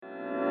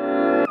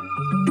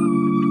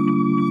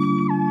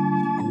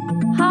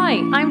Hi,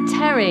 I'm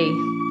Terry,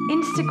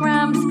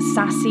 Instagram's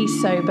sassy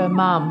sober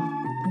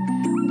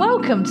mum.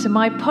 Welcome to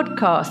my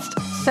podcast,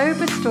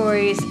 Sober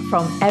Stories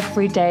from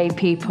Everyday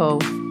People.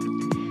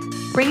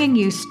 Bringing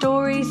you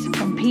stories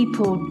from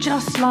people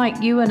just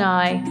like you and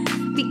I.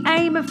 The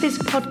aim of this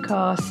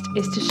podcast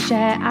is to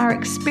share our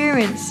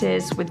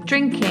experiences with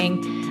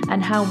drinking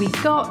and how we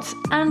got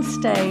and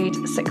stayed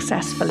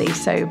successfully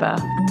sober.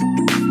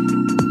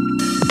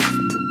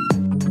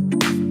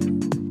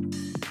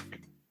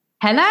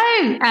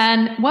 Hello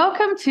and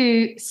welcome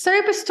to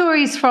Sober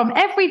Stories from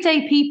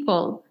Everyday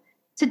People.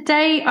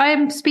 Today I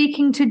am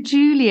speaking to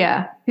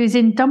Julia, who's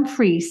in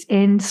Dumfries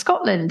in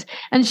Scotland,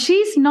 and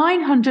she's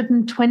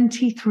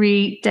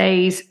 923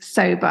 days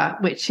sober,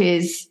 which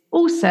is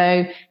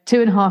also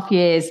 2.5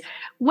 years.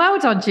 Well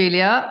done,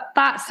 Julia.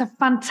 That's a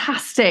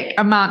fantastic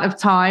amount of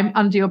time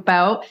under your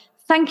belt.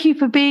 Thank you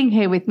for being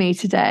here with me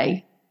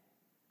today.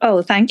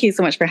 Oh, thank you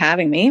so much for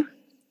having me.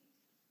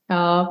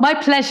 Oh, my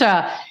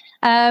pleasure.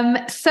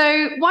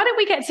 So why don't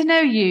we get to know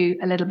you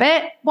a little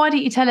bit? Why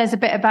don't you tell us a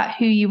bit about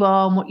who you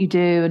are and what you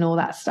do and all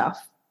that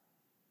stuff?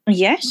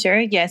 Yeah, sure.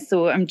 Yeah,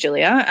 so I'm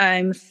Julia.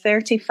 I'm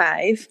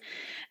 35.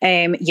 So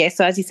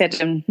as you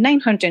said, I'm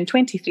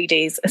 923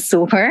 days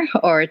sober,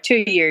 or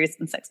 2 years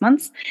and 6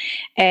 months.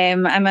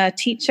 I'm a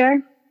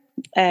teacher.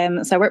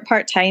 So I work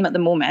part-time at the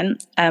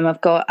moment.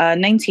 I've got a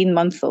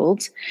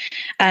 19-month-old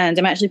and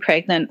I'm actually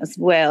pregnant as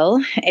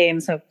well.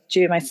 So I'm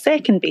due my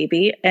second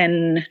baby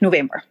in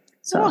November.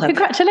 So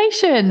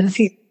congratulations.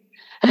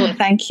 Well,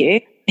 thank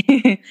you.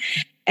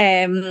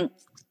 I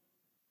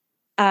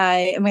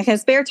have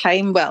spare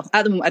time. Well,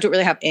 at the moment, I don't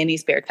really have any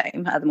spare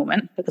time at the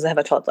moment because I have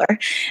a toddler.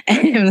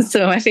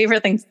 So my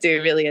favourite thing to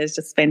do really is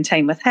just spend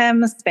time with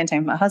him, spend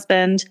time with my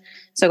husband.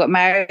 So I got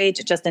married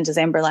just in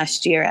December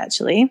last year,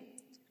 actually.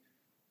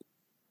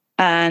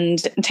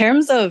 And in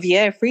terms of,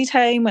 free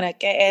time, when I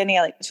get any,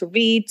 I like to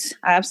read.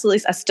 I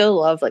still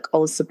love like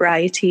all the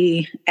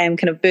sobriety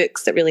kind of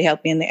books that really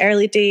helped me in the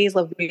early days.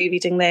 Love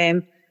rereading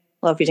them.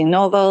 Love reading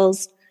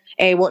novels.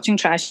 Watching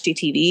trashy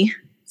TV.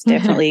 It's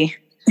definitely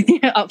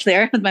up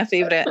there with my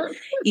favourite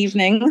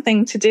evening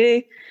thing to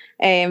do.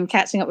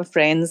 Catching up with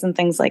friends and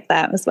things like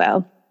that as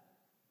well.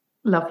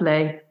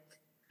 Lovely.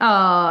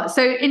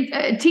 So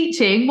in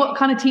teaching, what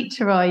kind of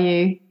teacher are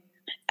you?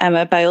 I'm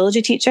a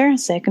biology teacher,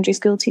 secondary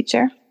school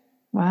teacher.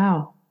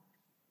 Wow.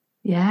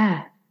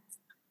 Yeah.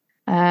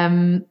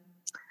 Awesome.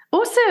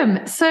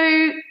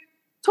 So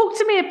talk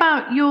to me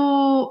about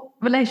your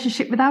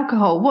relationship with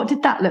alcohol. What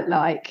did that look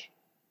like?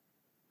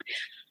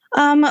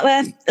 Well,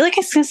 I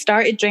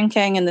started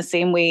drinking in the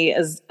same way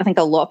as I think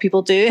a lot of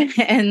people do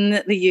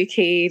in the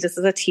UK, just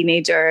as a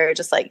teenager,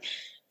 just like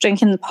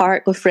drinking in the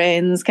park with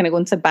friends, kind of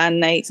going to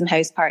band nights and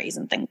house parties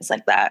and things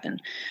like that.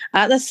 And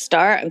at the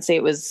start, I would say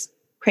it was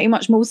pretty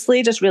much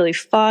mostly just really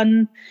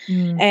fun.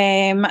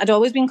 I'd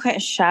always been quite a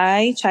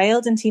shy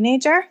child and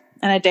teenager.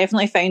 And I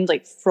definitely found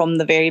like from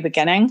the very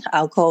beginning,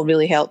 alcohol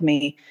really helped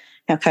me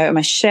come out of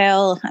my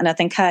shell. And I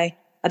think I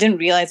didn't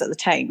realize at the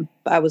time,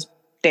 but I was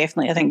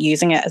definitely, I think,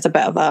 using it as a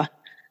bit of a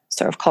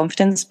sort of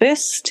confidence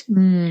boost.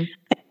 And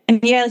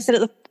like I said,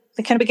 at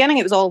the kind of beginning,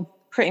 it was all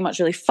pretty much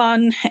really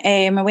fun.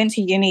 I went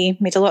to uni,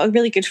 made a lot of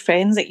really good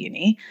friends at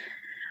uni.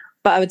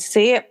 But I would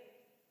say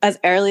as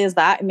early as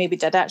that, it maybe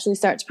did actually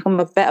start to become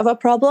a bit of a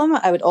problem.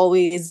 I was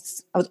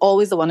always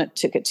the one that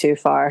took it too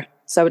far.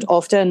 So I would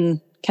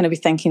often kind of be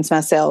thinking to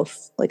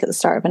myself, like at the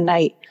start of a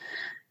night,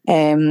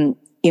 don't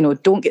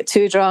get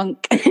too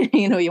drunk.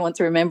 You want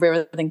to remember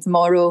everything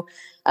tomorrow.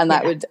 And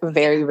that would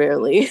very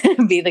rarely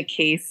be the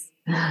case.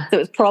 So it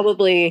was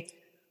probably,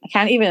 I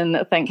can't even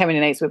think how many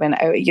nights we've been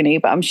out at uni,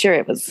 but I'm sure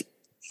it was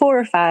 4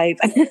 or 5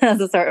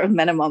 as a sort of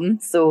minimum.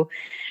 So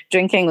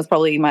drinking was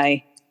probably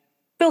my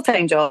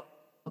full-time job.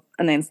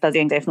 And then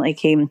studying definitely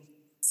came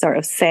sort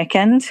of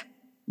second.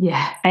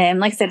 Yeah.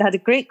 Like I said, I had a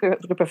great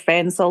group of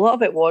friends, so a lot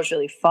of it was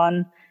really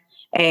fun.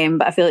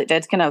 But I feel it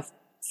did kind of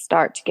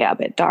start to get a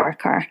bit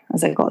darker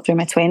as I got through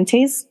my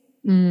 20s.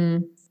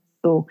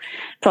 So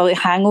probably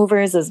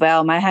hangovers as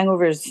well. My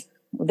hangovers,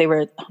 they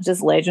were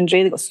just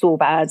legendary. They got so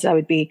bad. I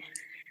would be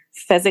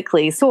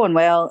physically so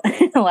unwell.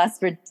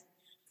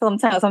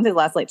 Sometimes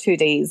last like 2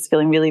 days,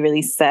 feeling really,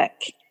 really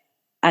sick.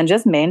 And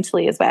just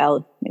mentally as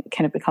well,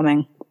 kind of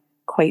becoming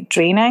quite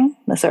draining.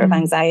 The sort of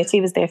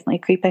anxiety was definitely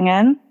creeping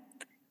in.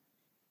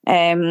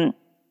 And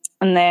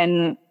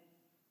then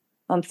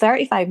I'm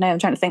 35 now. I'm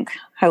trying to think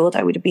how old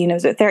I would have been. I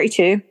was at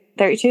 33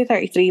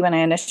 when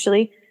I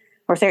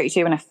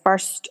 32 when I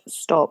first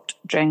stopped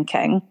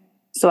drinking.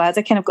 So as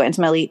I kind of got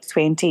into my late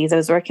 20s, I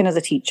was working as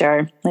a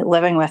teacher, like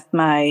living with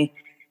my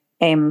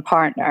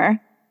partner.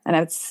 And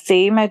I would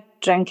say my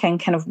drinking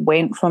kind of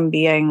went from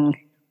being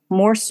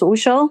more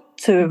social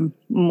to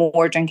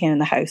more drinking in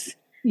the house.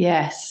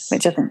 Yes.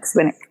 Which I think is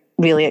when it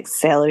really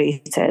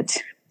accelerated.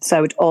 So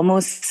I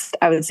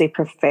would say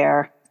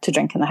prefer to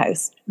drink in the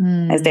house.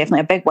 I was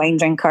definitely a big wine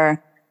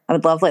drinker. I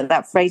would love like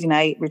that Friday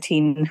night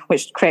routine,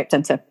 which crept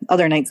into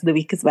other nights of the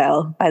week as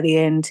well by the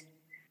end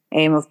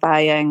of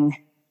buying,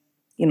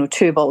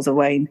 2 bottles of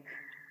wine.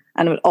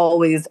 And I would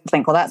always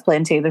think, well, that's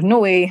plenty. There's no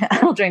way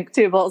I'll drink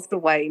 2 bottles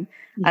of wine.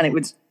 Yeah. And it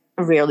would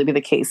rarely be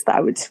the case that I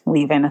would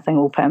leave anything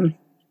open.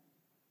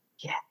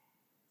 Yeah.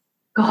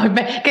 God,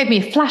 it gave me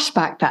a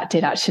flashback, that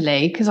did,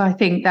 actually, because I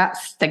think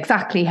that's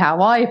exactly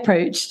how I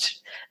approached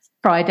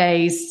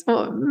Fridays,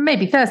 or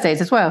maybe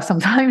Thursdays as well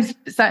sometimes,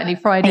 but certainly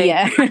Fridays,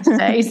 yeah.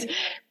 Saturdays.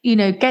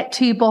 Get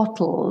 2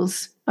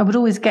 bottles. I would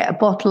always get a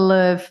bottle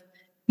of,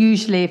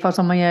 usually if I was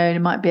on my own, it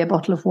might be a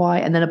bottle of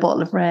white and then a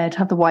bottle of red,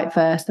 have the white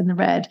first and the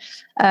red.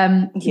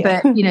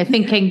 But,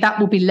 thinking that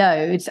will be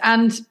loads.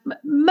 And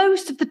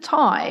most of the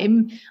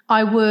time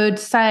I would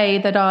say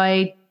that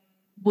I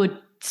would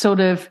sort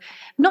of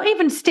not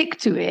even stick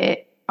to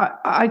it.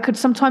 I could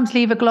sometimes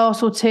leave a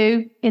glass or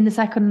 2 in the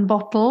second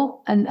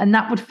bottle, and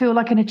that would feel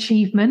like an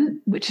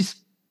achievement, which is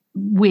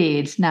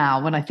weird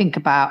now when I think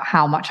about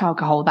how much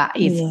alcohol that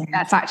is. Yeah.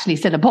 That's actually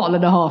still a bottle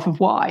and a half of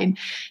wine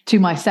to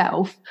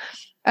myself.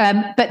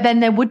 But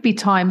then there would be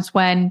times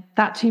when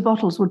that 2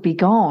 bottles would be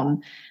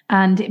gone,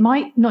 and it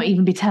might not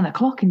even be 10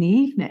 o'clock in the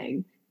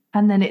evening.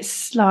 And then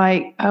it's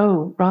like,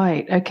 oh,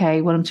 right,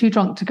 okay, well, I'm too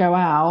drunk to go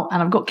out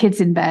and I've got kids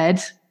in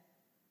bed.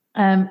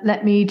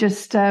 Let me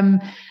just, there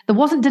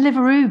wasn't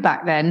Deliveroo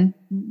back then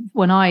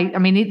when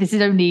this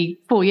is only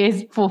 4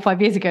 or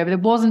 5 years ago, but there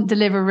wasn't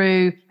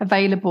Deliveroo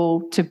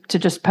available to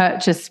just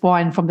purchase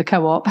wine from the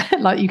co-op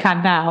like you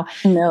can now.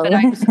 No.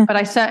 But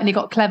I certainly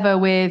got clever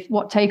with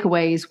what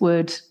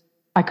takeaways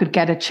I could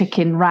get a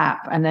chicken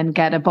wrap and then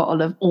get a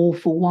bottle of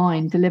awful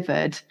wine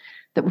delivered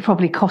that would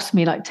probably cost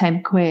me like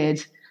 10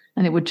 quid,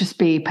 and it would just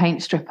be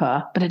paint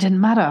stripper, but it didn't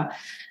matter.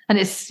 And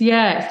it's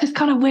just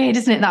kind of weird,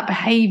 isn't it? That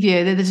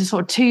behavior, there's just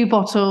sort of 2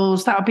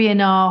 bottles, that would be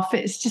enough.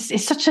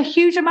 It's such a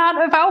huge amount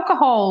of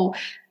alcohol.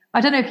 I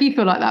don't know if you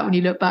feel like that when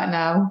you look back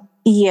now.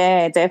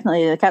 Yeah,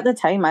 definitely. Like at the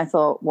time, I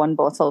thought 1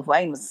 bottle of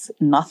wine was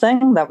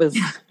nothing. That was,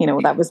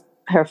 that was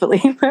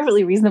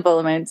perfectly reasonable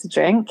amount to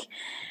drink.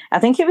 I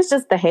think it was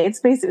just the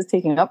headspace it was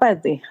taking up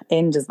at the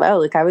end as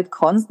well. Like I would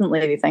constantly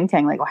be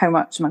thinking, like, well, how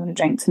much am I going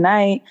to drink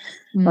tonight?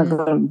 Am I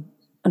going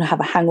to have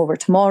a hangover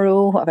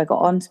tomorrow? What have I got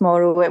on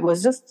tomorrow? It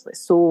was just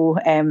so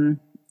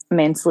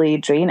mentally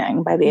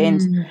draining by the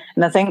end.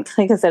 And I think,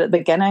 like I said at the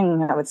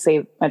beginning, I would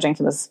say my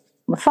drinking was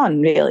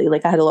fun, really.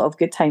 Like I had a lot of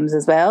good times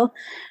as well.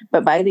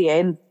 But by the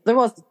end, there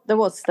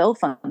was still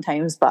fun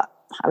times, but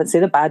I would say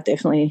the bad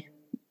definitely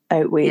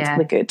outweighed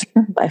the good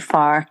by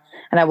far.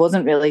 And I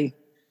wasn't really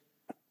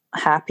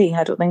happy,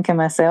 I don't think, in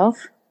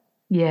myself.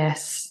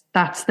 Yes,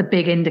 that's the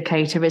big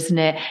indicator, isn't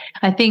it?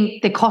 I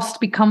think the cost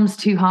becomes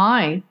too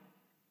high.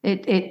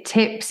 It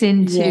tips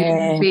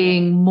into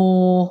being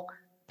more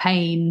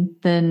pain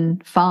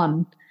than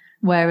fun.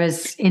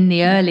 Whereas in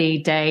the early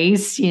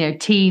days,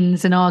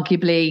 teens and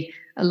arguably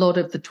a lot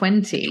of the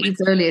 20s,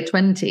 earlier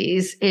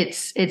 20s,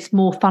 it's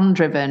more fun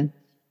driven.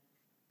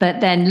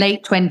 But then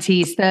late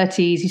 20s,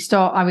 30s,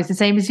 I was the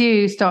same as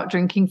you, start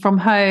drinking from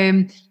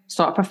home,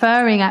 start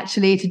preferring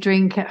actually to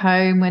drink at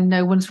home when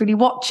no one's really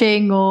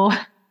watching or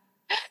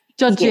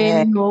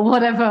judging or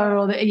whatever,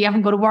 or that you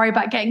haven't got to worry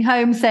about getting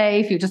home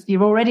safe.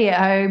 You're already at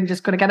home. You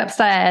just got to get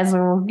upstairs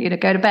or,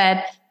 go to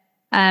bed.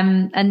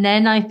 And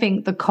then I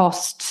think the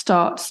cost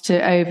starts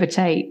to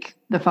overtake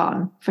the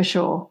fun for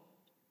sure.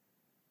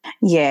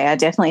 Yeah, I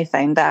definitely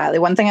found that.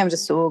 The one thing I'm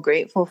just so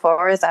grateful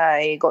for is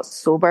I got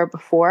sober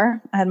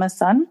before I had my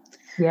son.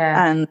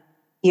 Yeah. And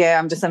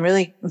I'm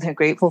really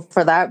grateful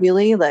for that,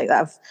 really. Like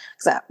I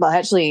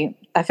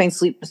find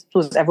sleep, I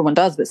suppose everyone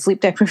does, but sleep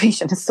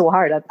deprivation is so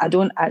hard. I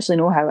don't actually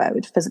know how I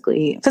would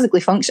physically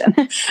function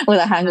with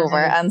a hangover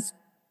and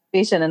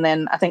deprivation. And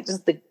then I think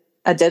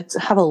I did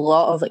have a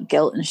lot of like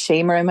guilt and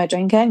shame around my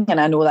drinking, and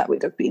I know that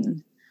would have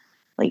been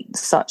like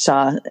such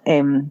a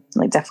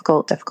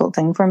difficult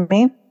thing for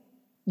me.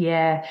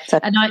 Yeah. So,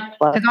 and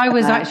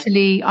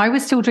I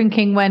was still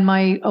drinking when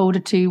my older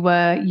 2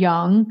 were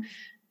young.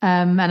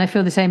 And I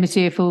feel the same as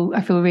you.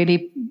 I feel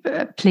really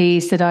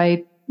pleased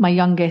that my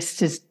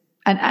youngest is,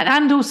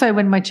 and also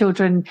when my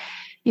children,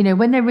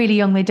 when they're really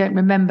young, they don't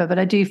remember, but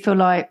I do feel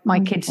like my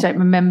kids don't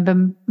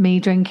remember me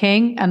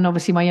drinking. And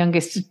obviously my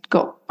youngest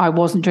I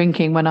wasn't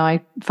drinking when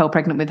I fell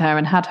pregnant with her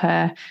and had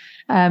her.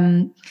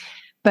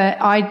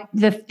 But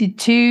the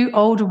 2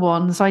 older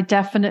ones, I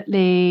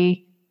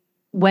definitely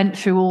went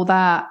through all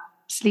that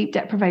sleep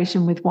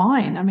deprivation with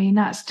wine. I mean,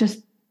 that's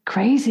just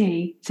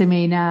crazy to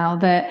me now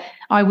that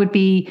I would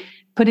be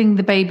putting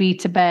the baby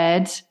to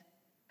bed,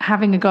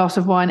 having a glass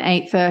of wine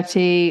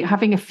 8:30,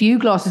 having a few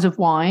glasses of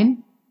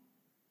wine.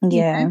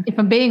 Yeah. If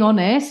I'm being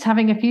honest,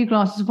 having a few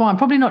glasses of wine,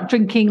 probably not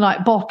drinking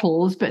like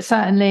bottles, but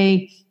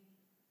certainly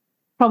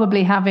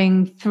probably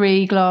having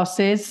 3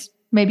 glasses,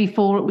 maybe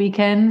 4 at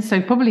weekends.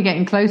 So probably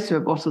getting close to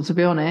a bottle, to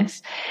be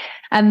honest.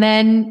 And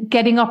then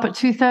getting up at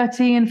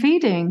 2:30 and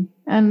feeding,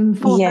 and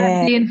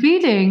 4:30 and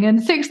feeding, and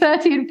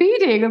 6:30 and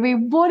feeding. I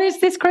mean, what is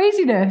this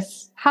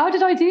craziness? How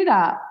did I do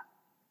that?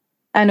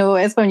 I know,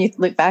 it's when you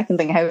look back and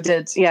think, I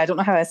don't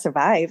know how I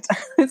survived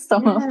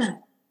some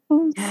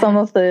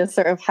of the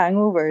sort of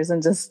hangovers,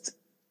 and just,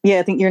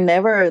 I think you're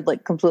never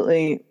like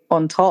completely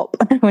on top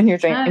when you're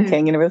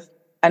drinking.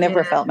 I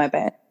never felt my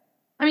best.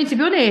 I mean, to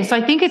be honest,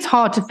 I think it's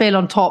hard to feel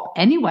on top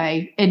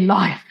anyway in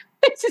life.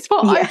 This is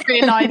what I'm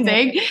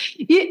realizing.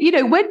 You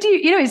know, when do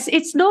you know,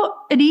 it's not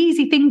an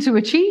easy thing to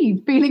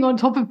achieve, feeling on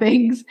top of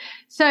things.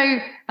 So,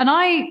 and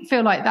I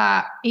feel like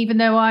that, even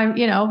though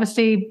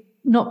obviously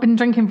not been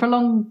drinking for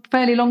a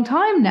fairly long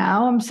time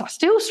now, I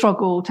still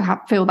struggle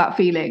to feel that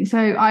feeling. So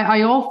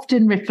I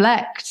often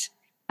reflect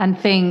and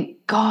think,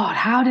 God,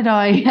 how did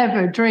I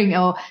ever drink?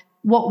 Or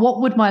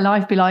what would my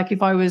life be like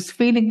if I was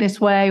feeling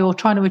this way or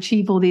trying to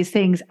achieve all these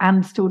things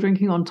and still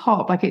drinking on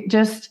top? Like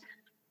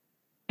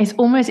it's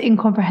almost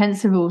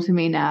incomprehensible to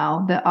me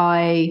now that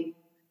I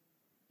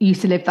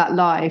used to live that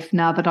life,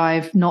 now that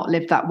I've not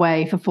lived that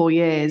way for 4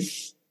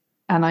 years.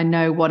 And I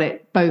know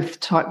what both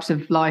types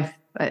of life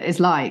is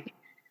like,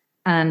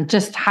 and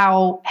just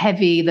how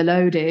heavy the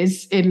load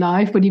is in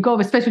life when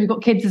especially when you've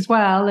got kids as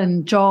well,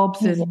 and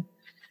jobs and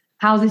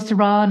houses to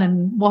run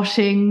and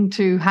washing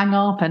to hang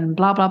up and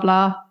blah, blah,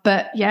 blah.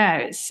 But yeah,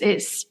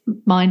 it's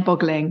mind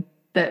boggling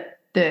that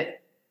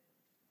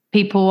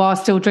people are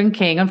still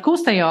drinking. Of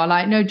course they are,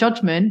 like, no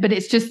judgment, but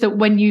it's just that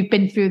when you've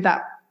been through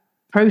that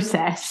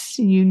process,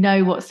 you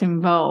know what's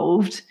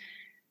involved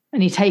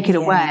and you take it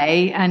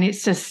away, and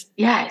it's just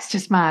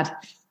mad.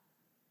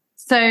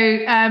 So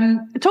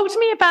talk to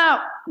me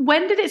about,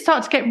 when did it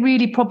start to get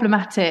really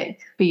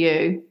problematic for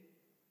you?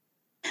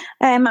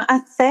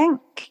 I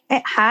think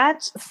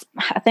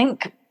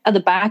at the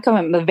back of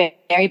the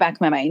very back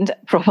of my mind,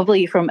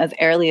 probably from as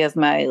early as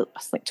my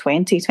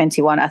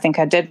 2021, I think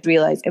I did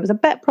realise it was a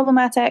bit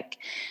problematic.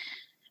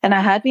 And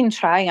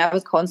I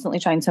was constantly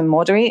trying to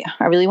moderate.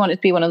 I really wanted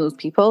to be one of those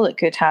people that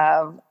could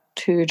have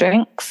 2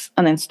 drinks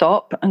and then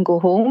stop and go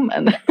home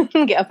and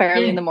get up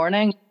early in the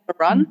morning to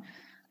run.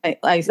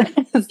 I used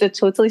to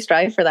totally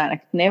strive for that. I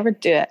could never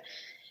do it.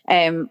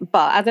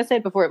 But as I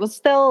said before, it was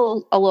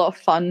still a lot of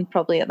fun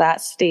probably at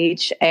that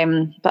stage.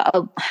 But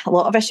a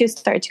lot of issues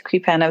started to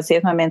creep in, I would say,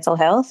 with my mental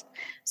health.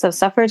 So I've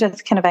suffered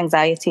with kind of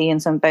anxiety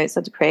and some bouts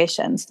of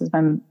depression since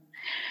I'm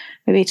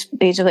maybe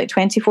age of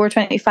 24,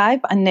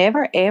 25. But I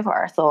never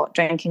ever thought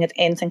drinking had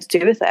anything to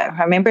do with it.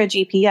 I remember a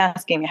GP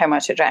asking me how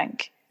much I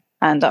drank,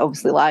 and I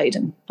obviously lied,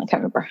 and I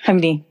can't remember how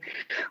many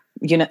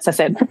units I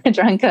said I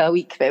drank a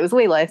week, but it was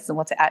way less than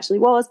what it actually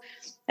was.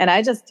 And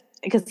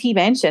because he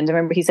mentioned, I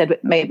remember he said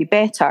it might be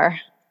better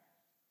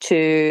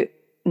to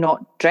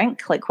not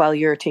drink while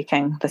you're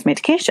taking this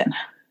medication.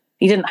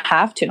 You didn't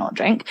have to not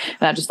drink.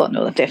 And I just thought,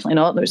 no, definitely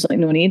not. There's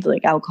no need.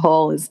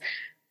 Alcohol is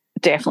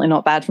definitely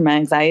not bad for my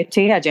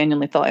anxiety. I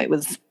genuinely thought it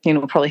was,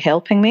 probably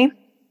helping me.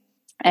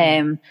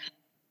 And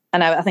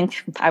I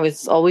think I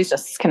was always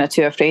just kind of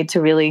too afraid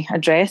to really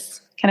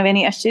address kind of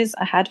any issues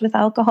I had with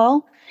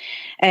alcohol.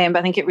 But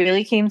I think it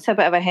really came to a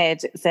bit of a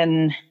head. It was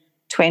in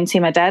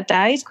my dad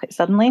died quite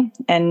suddenly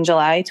in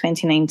July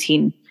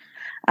 2019,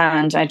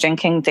 and my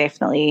drinking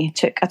definitely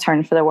took a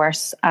turn for the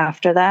worse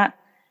after that.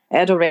 It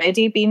had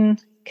already been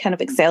kind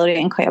of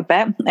accelerating quite a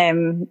bit.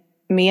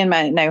 Me and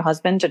my now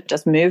husband had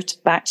just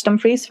moved back to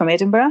Dumfries from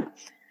Edinburgh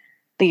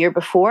the year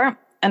before,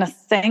 and I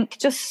think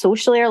just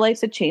socially our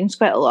lives had changed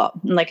quite a lot.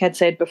 And like I'd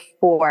said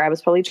before, I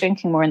was probably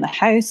drinking more in the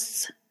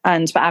house,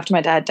 but after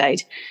my dad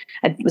died,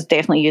 I was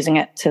definitely using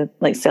it to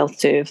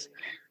self-soothe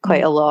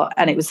quite a lot,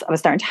 and I was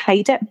starting to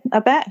hide it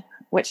a bit,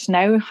 which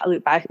now I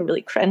look back and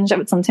really cringe. I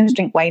would sometimes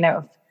drink wine out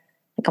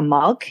of a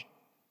mug.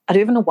 I don't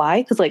even know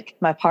why, because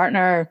my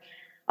partner,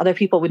 other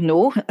people would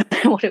know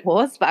what it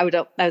was, but I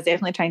was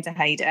definitely trying to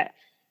hide it.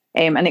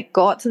 And it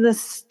got to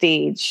this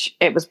stage,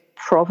 it was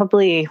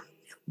probably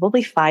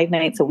 5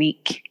 nights a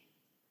week,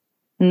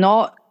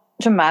 not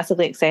to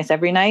massively excess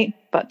every night,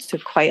 but to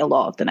quite a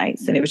lot of the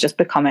nights, and it was just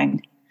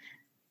becoming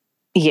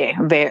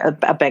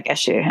a big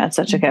issue. It had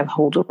such a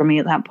hold over me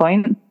at that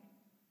point,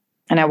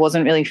 and I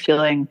wasn't really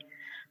feeling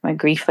my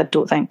grief. I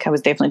don't think. I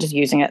was definitely just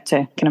using it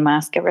to kind of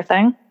mask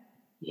everything.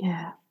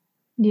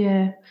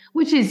 Yeah,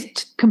 which is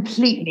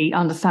completely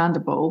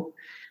understandable.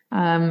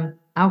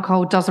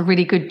 Alcohol does a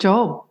really good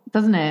job,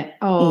 doesn't it?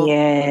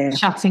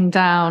 Shutting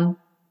down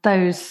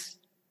those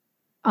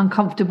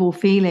uncomfortable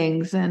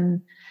feelings and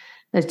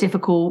those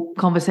difficult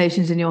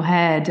conversations in your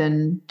head,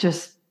 and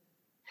just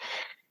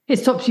it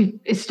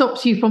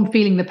stops you from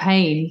feeling the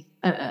pain,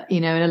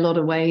 in a lot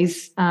of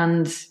ways.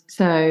 And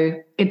so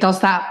it does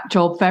that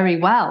job very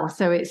well.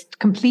 So it's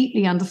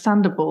completely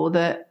understandable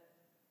that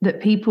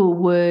people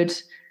would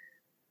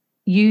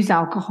use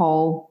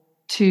alcohol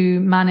to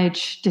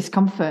manage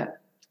discomfort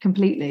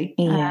completely.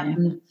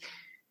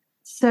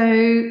 So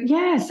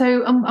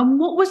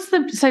what was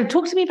so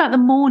talk to me about the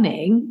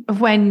morning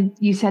of when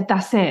you said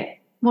that's it.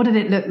 What did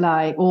it look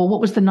like, or what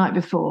was the night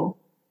before?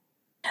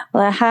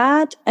 Well, I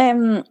had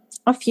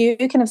a few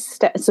kind of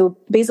so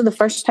basically the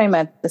first time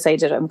I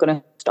decided I'm going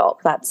to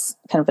stop, that's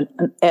kind of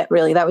it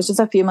really. That was just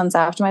a few months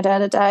after my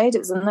dad had died. It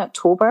was in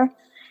October.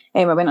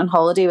 I went on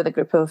holiday with a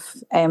group of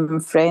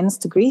friends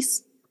to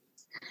Greece.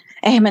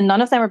 And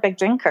none of them were big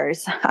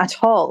drinkers at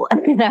all.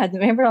 And I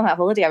remember on that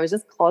holiday, I was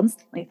just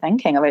constantly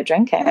thinking about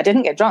drinking. I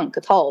didn't get drunk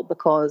at all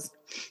because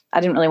I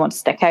didn't really want to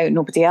stick out.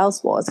 Nobody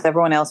else was.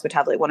 Everyone else would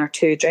have 1 or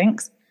 2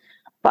 drinks.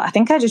 But I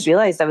think I just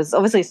realised I was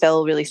obviously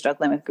still really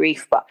struggling with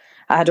grief, but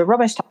I had a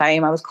rubbish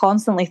time. I was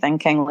constantly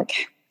thinking,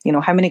 like, you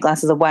know, how many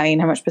glasses of wine,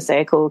 how much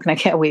Prosecco can I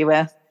get away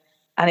with?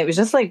 And it was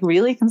just like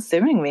really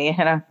consuming me.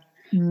 And I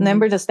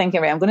remember just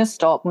thinking, right, I'm going to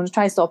stop. I'm going to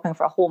try stopping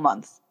for a whole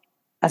month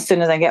as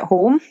soon as I get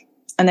home.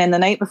 And then the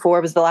night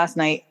before was the last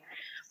night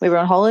we were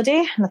on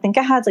holiday. And I think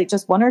I had like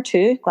just 1 or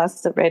 2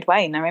 glasses of red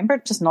wine. I remember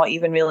just not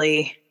even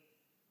really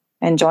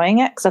enjoying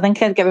it, because I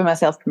think I'd given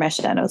myself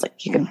permission. I was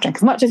like, you can drink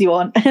as much as you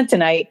want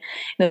tonight,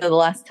 you know, the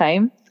last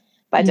time.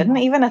 But I didn't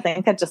even. I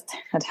think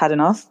I'd had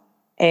enough.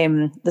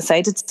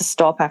 Decided to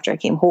stop after I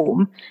came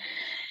home.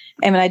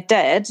 And I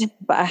did,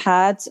 but I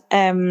had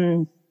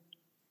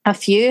a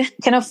few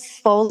kind of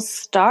false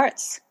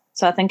starts.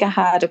 So I think I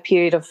had a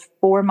period of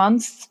 4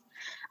 months,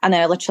 and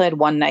then I literally had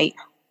one night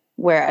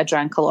where I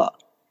drank a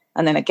lot.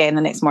 And then again,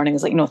 the next morning I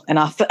was like, no,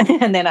 enough.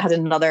 And then I had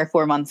another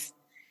 4 months,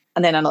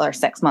 and then another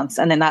 6 months.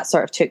 And then that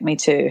sort of took me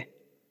to,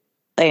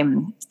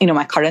 you know,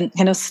 my current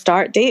kind of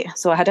start date.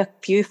 So I had a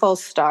few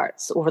false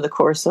starts over the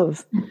course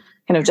of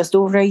kind of just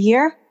over a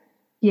year.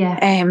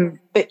 Yeah.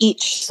 But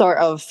each sort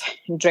of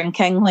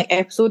drinking like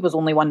episode was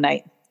only one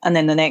night. And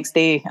then the next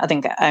day, I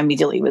think I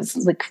immediately was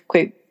like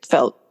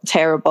felt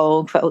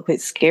terrible, felt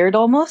quite scared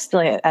almost.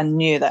 Like I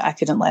knew that I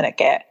couldn't let it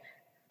get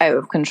out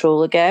of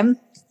control again.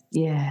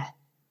 Yeah.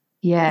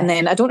 Yeah. And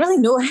then I don't really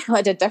know how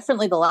I did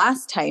differently the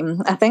last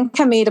time. I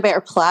think I made a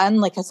better plan.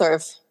 Like I sort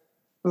of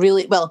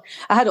I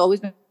had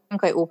always been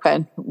quite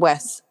open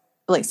with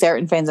like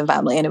certain friends and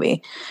family anyway.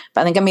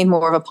 But I think I made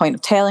more of a point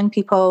of telling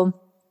people.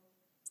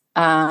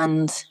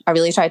 And I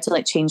really tried to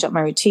like change up my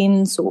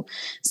routine. So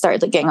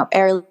started like getting up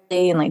early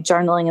and like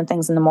journaling and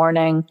things in the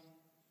morning.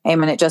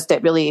 And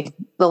the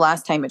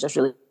last time it just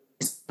really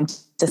seemed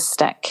to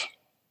stick.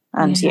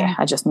 And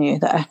I just knew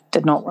that I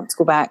did not want to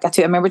go back. I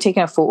remember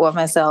taking a photo of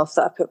myself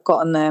that I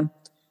got on I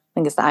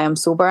think it's the I Am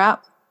Sober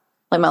app,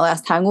 like my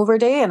last hangover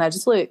day. And I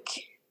just look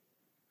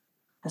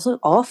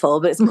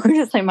awful, but it's more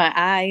just like my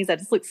eyes. I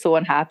just look so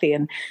unhappy.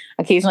 And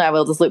occasionally I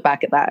will just look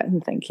back at that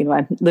and think, you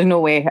know, there's no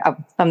way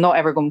I'm not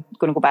ever going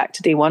to go back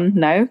to day one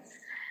now.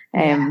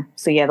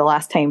 So the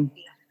last time,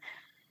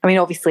 I mean,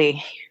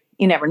 obviously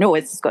you never know.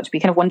 It's got to be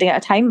kind of one day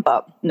at a time.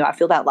 But no, I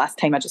feel that last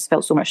time I just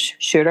felt so much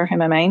surer in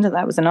my mind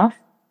that was enough.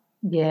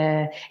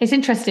 Yeah, it's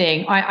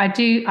interesting. I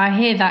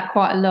hear that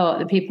quite a lot,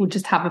 that people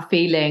just have a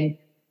feeling,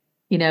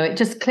 you know, it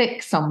just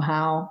clicks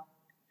somehow.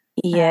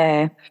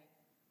 Yeah.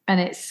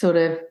 And it's sort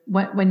of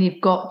when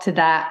you've got to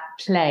that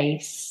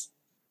place,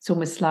 it's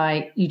almost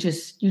like you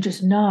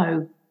just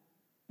know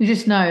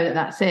that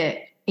that's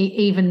it.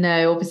 Even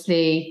though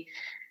obviously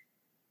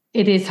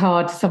it is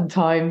hard to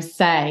sometimes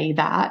say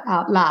that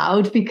out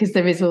loud, because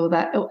there is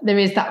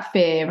that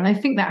fear. And I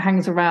think that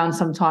hangs around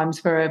sometimes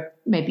for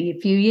maybe a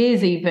few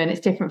years even.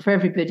 It's different for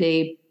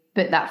everybody.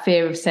 But that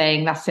fear of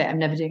saying, that's it, I'm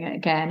never doing it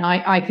again.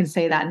 I can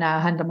say that now,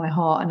 hand on my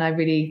heart, and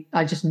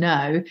I just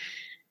know.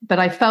 But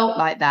I felt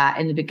like that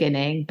in the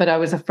beginning, but I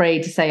was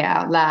afraid to say it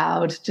out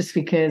loud just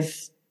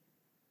because,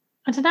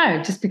 I don't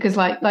know, just because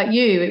like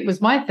you, it was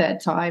my third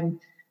time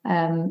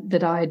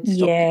that I'd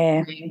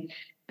stopped drinking.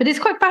 But it's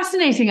quite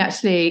fascinating,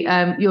 actually,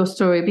 your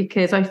story,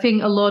 because I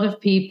think a lot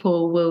of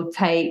people will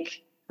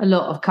take a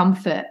lot of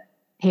comfort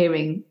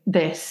hearing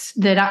this,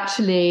 that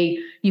actually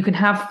you can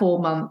have 4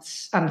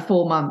 months and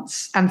 4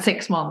 months and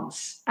 6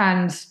 months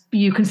and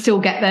you can still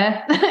get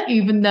there,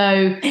 even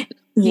though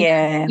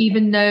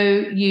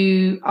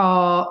you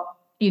are,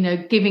 you know,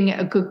 giving it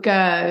a good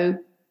go,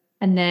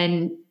 and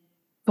then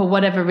for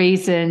whatever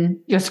reason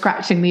you're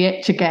scratching the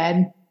itch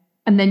again,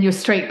 and then you're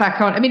straight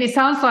back on. I mean, it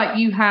sounds like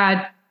you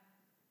had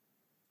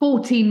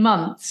 14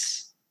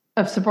 months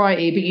of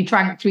sobriety, but you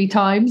drank 3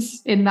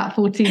 times in that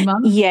 14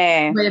 months.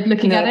 Yeah. Way of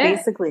looking at it.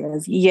 Basically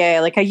is. Yeah.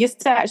 Like I used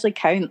to actually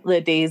count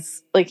the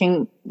days, like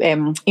in,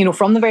 you know,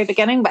 from the very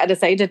beginning, but I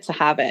decided to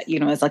have it, you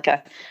know, as like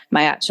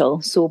my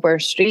actual sober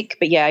streak.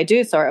 But yeah, I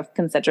do sort of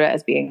consider it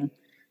as being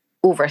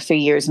over 3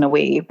 years in a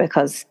way,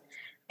 because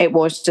it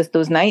was just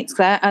those nights.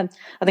 I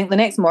think the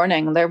next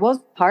morning there was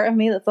part of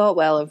me that thought,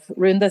 well, I've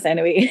ruined this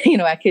anyway. You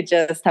know, I could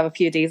just have a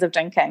few days of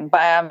drinking, but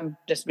I am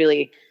just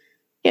really,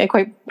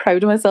 quite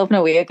proud of myself in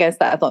a way, I guess,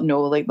 that I thought,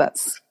 no, like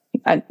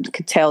I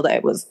could tell that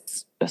it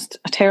was just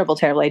a terrible,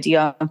 terrible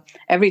idea.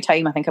 Every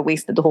time I think I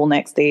wasted the whole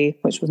next day,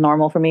 which was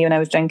normal for me when I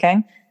was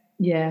drinking.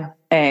 Yeah.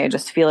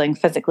 Just feeling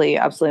physically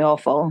absolutely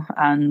awful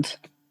and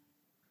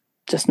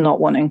just not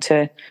wanting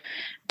to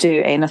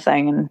do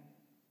anything. And,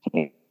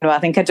 you know, I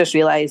think I just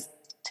realised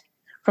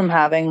from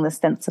having the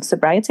stints of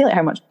sobriety, like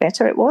how much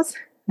better it was,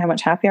 how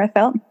much happier I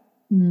felt.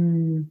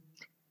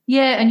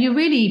 Yeah, and you're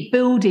really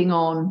building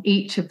on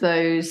each of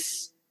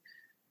those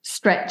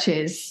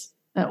stretches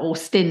or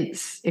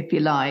stints, if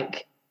you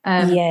like.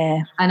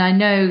 And I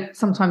know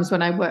sometimes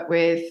when I work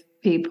with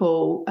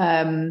people,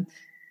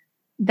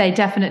 they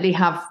definitely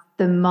have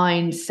the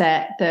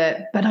mindset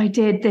that, but I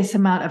did this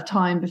amount of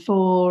time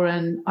before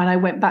and I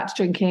went back to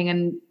drinking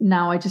and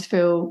now I just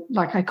feel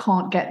like I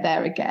can't get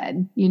there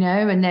again, you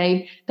know, and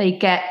they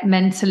get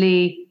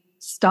mentally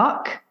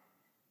stuck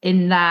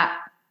in that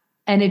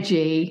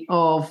energy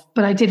of,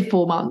 but I did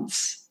 4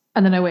 months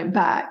and then I went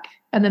back,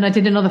 and then I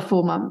did another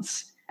 4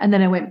 months, and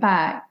then I went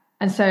back.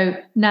 And so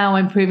now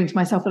I'm proving to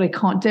myself that I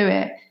can't do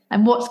it.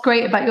 And what's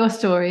great about your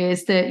story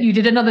is that you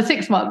did another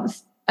 6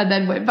 months and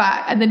then went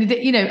back, and then you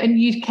did, and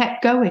you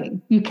kept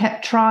going, you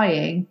kept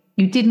trying,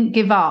 you didn't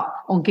give up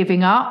on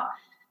giving up.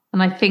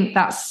 And I think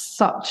that's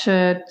such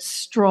a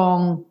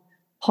strong,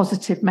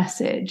 positive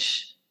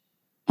message.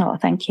 Oh,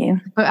 thank you.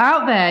 But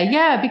out there,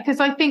 yeah, because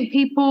I think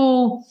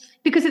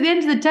because at the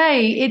end of the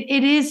day,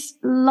 it is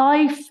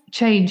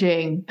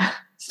life-changing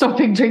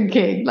stopping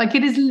drinking. Like,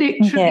 it is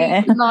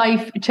literally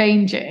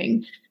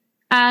life-changing.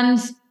 And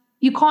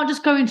you can't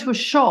just go into a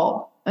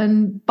shop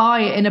and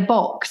buy it in a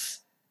box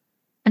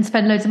and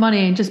spend loads of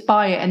money and just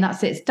buy it and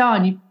that's it, it's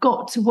done. You've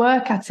got to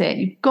work at it.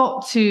 You've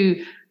got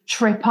to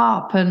trip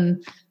up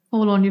and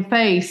fall on your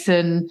face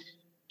and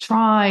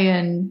try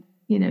and,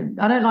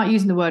 I don't like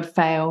using the word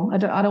fail. I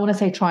don't want to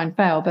say try and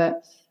fail,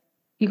 but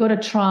you got to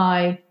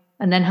try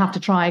and then have to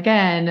try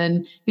again.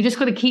 And you just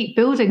got to keep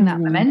building that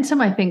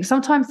momentum. I think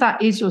sometimes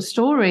that is your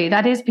story.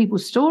 That is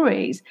people's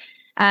stories.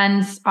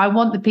 And I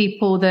want the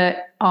people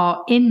that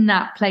are in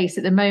that place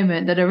at the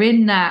moment, that are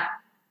in that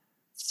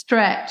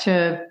stretch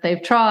of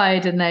they've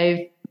tried and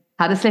they've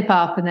had a slip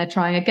up and they're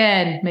trying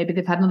again. Maybe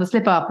they've had another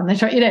slip up and they're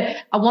trying,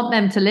 I want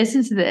them to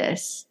listen to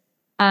this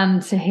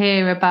and to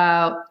hear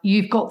about,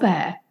 you've got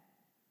there,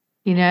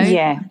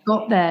 you've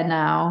got there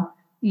now.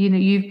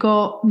 You've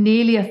got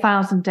nearly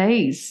 1,000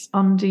 days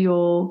under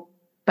your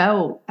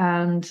belt,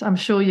 and I'm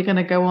sure you're going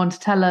to go on to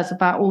tell us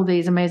about all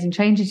these amazing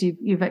changes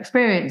you've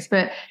experienced,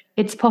 but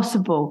it's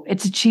possible,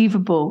 it's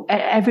achievable.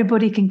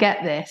 Everybody can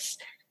get this,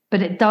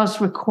 but it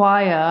does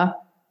require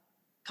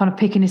kind of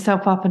picking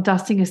yourself up and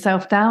dusting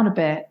yourself down a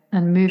bit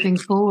and moving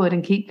forward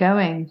and keep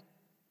going.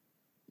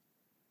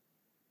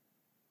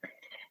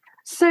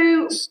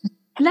 So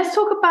let's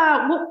talk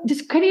about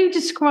can you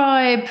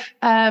describe,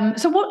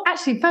 first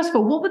of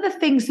all, what were the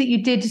things that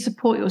you did to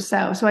support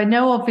yourself? So I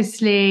know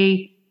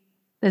obviously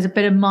there's a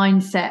bit of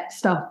mindset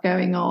stuff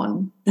going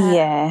on.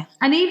 Yeah.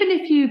 And even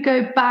if you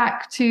go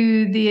back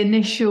to the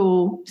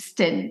initial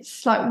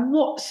stints, like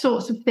what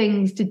sorts of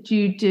things did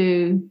you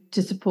do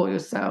to support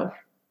yourself?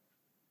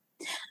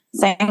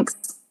 I think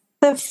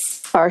the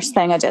first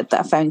thing I did that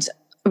I found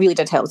really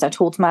did help was I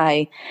told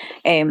my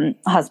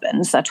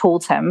husband, I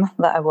told him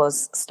that I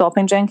was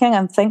stopping drinking.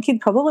 I think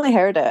he'd probably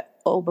heard it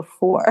all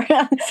before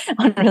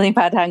on really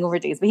bad hangover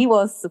days, but he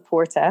was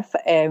supportive.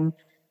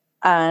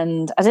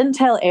 And I didn't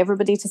tell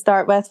everybody to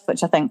start with,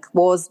 which I think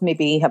was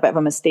maybe a bit of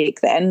a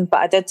mistake then, but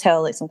I did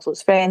tell some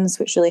close friends,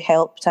 which really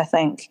helped, I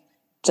think,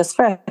 just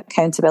for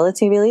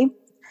accountability, really.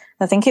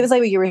 I think it was like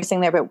what you were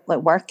saying there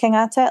about working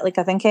at it.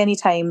 I think any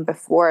time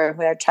before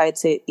where I tried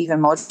to even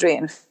moderate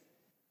and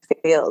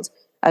failed,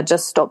 I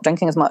just stopped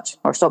drinking as much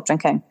or stopped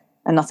drinking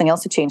and nothing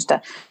else had changed. I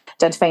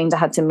did find I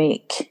had to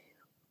make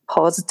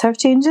positive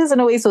changes in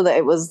a way so that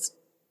it was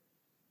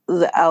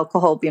the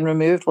alcohol being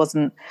removed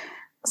wasn't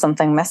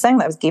something missing,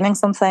 that I was gaining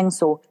something.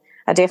 So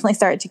I definitely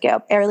started to get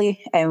up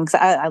early because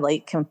I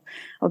like a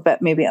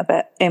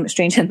bit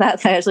strange in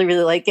that. I actually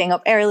really like getting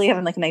up early,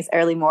 having a nice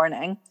early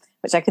morning,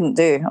 which I couldn't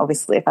do,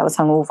 obviously, if I was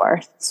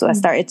hungover. So I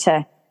started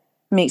to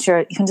make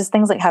sure, even just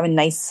things like having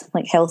nice,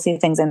 healthy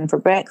things in for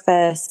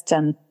breakfast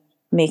and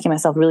making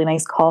myself really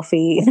nice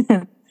coffee,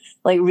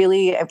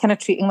 really kind of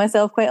treating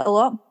myself quite a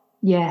lot.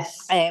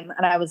 Yes. And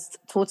I was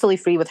totally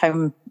free with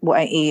what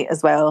I ate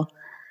as well.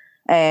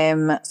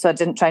 So I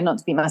didn't try not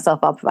to beat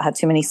myself up if I had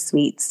too many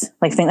sweets.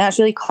 I think that's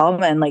really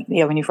common.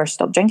 When you first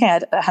stop drinking,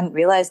 I hadn't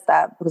realized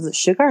that because it's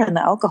sugar and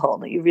the alcohol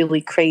that you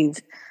really crave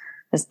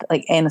just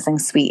anything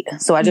sweet.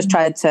 So I just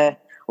tried to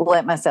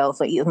let myself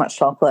eat as much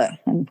chocolate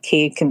and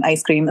cake and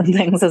ice cream and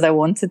things as I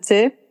wanted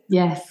to.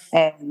 Yes.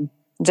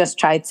 Just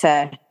tried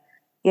to,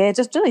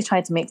 just really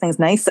tried to make things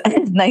nice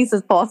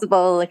as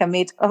possible.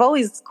 I've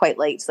always quite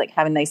liked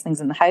having nice things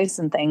in the house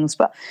and things,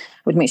 but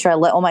I would make sure I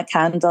lit all my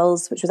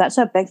candles, which was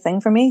actually a big thing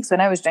for me because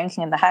when I was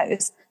drinking in the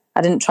house,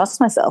 I didn't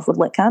trust myself with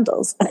lit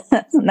candles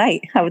at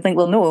night. I would think,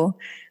 well, no,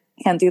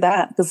 I can't do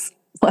that because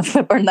what if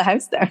I burn the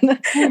house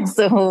down?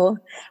 So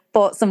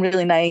bought some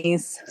really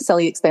nice,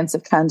 silly,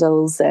 expensive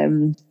candles. I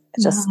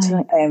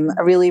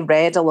really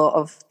read a lot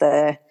of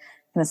the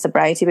kind of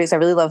sobriety books. I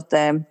really loved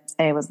them.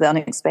 It was The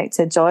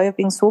Unexpected Joy of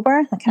Being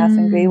Sober, the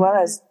Catherine Gray one.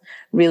 I was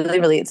really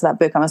related to that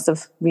book. I must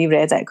have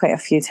reread it quite a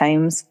few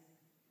times.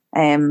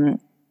 And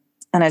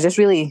I just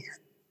really,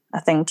 I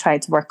think,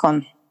 tried to work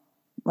on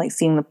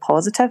seeing the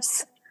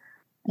positives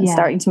and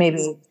starting to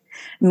maybe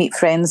meet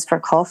friends for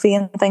coffee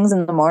and things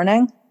in the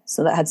morning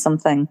so that I had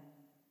something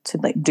to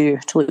do,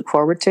 to look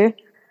forward to.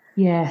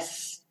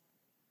 Yes.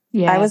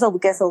 Yeah. I was, I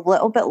guess, a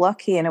little bit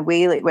lucky in a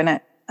way, when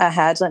I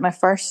had my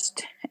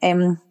first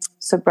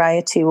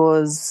sobriety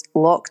was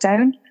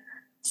lockdown,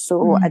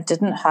 so I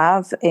didn't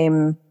have so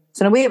in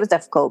a way it was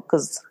difficult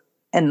because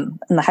in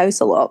the house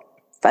a lot,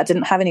 but I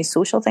didn't have any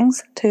social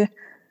things to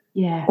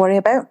worry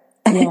about.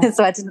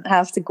 So I didn't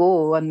have to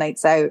go on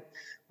nights out,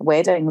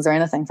 weddings or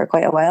anything for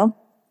quite a while,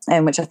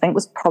 which I think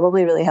was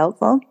probably really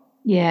helpful.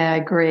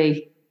 I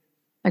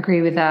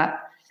agree with that.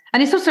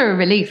 And it's also a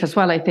relief as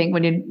well, I think,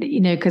 when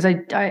because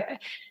I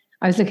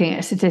was looking at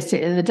a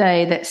statistic the other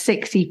day that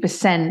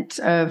 60%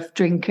 of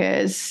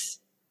drinkers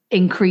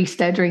increased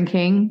their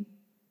drinking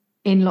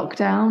in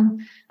lockdown.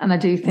 And I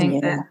do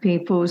think that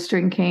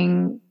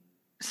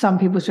some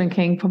people's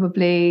drinking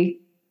probably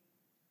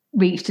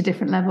reached a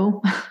different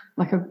level,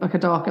 like a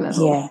darker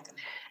level. Yeah.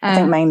 I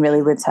think mine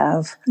really would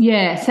have.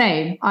 Yeah,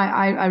 same.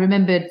 I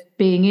remember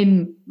being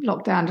in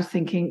lockdown just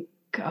thinking,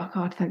 oh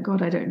God, thank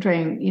God I don't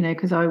drink,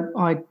 because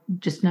I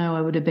just know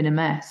I would have been a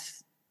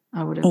mess.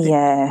 I would have been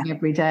drinking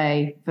every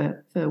day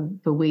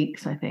for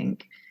weeks, I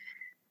think.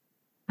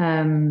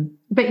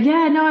 But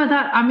yeah, no,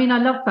 I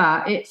love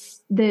that.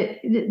 It's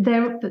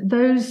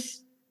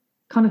those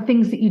kind of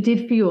things that you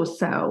did for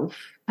yourself.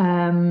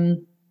 I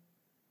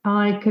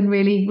can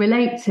really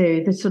relate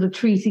to the sort of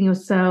treating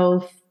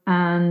yourself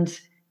and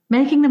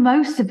making the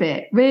most of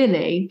it,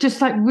 really.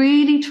 Just like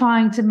really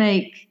trying to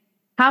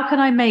how can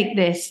I make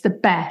this the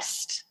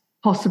best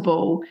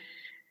possible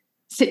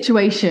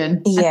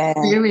situation and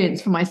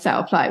experience for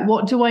myself? Like,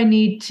 what do I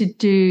need to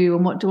do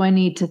and what do I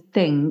need to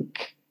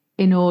think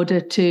in order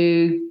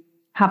to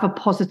have a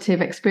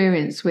positive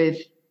experience with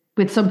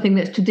something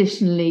that's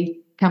traditionally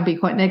can be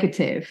quite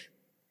negative?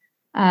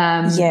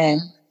 But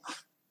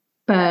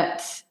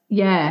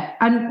yeah.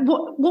 And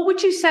what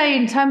would you say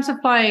in terms of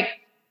like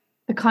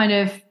the kind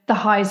of the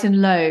highs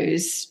and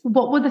lows?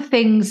 What were the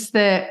things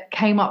that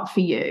came up for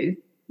you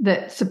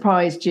that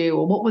surprised you,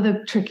 or what were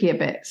the trickier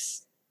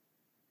bits?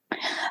 I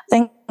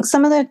think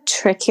some of the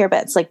trickier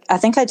bits, like I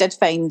think I did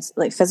find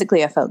like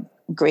physically I felt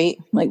great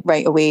like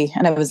right away,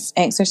 and I was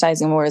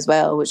exercising more as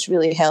well, which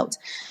really helped.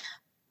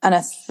 And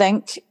I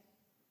think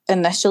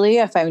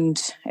initially I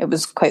found it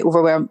was quite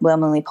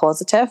overwhelmingly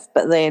positive,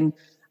 but then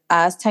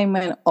as time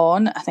went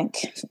on, I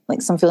think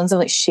like some feelings of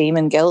like shame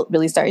and guilt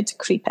really started to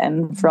creep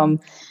in from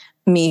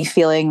me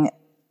feeling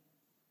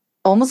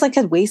almost like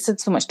I'd wasted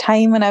so much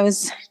time when I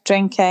was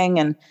drinking,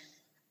 and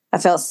I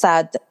felt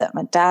sad that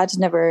my dad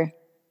never,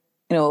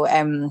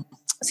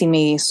 seen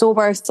me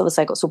sober. So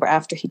obviously I got sober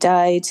after he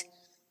died.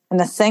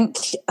 And I think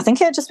I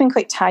had just been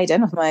quite tied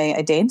in with my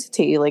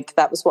identity. Like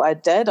that was what I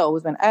did. I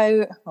always went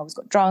out, I always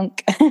got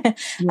drunk.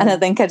 And I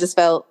think I just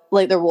felt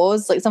like there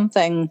was like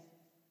something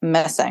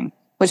missing,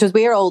 which was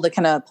where all the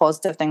kind of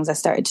positive things I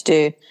started to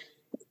do,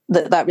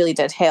 that really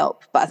did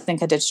help. But I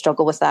think I did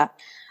struggle with that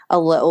a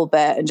little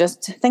bit. And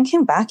just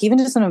thinking back, even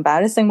just some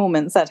embarrassing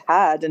moments I'd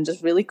had and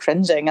just really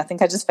cringing, I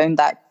think I just found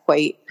that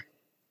quite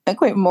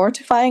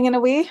mortifying in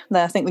a way.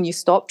 That I think when you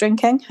stop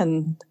drinking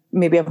and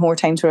maybe have more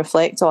time to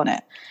reflect on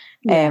it.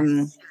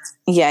 Yes.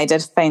 I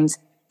did find,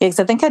 because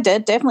I think I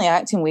did definitely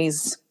act in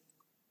ways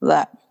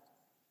that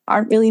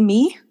aren't really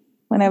me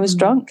when I was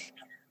drunk.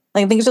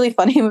 Like, I think it's really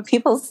funny when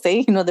people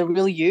say, the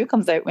real you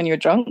comes out when you're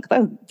drunk.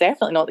 That's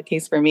definitely not the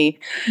case for me.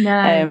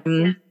 No.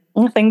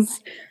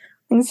 Things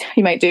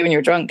you might do when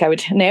you're drunk, I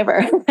would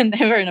never in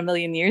a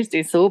million years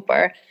do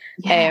sober.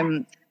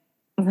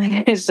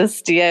 It's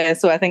just,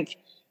 so I think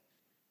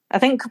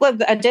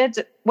what I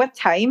did with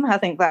time, I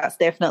think that's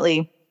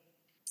definitely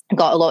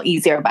got a lot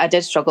easier, but I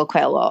did struggle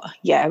quite a lot.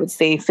 I would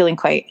say feeling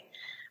quite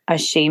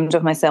ashamed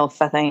of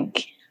myself, I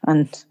think,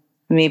 and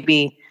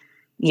maybe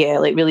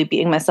like really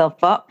beating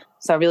myself up.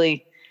 So I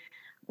really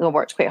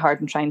worked quite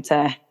hard in trying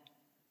to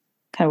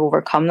kind of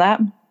overcome that.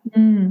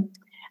 And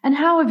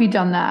how have you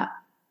done that,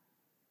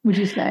 would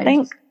you say? I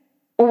think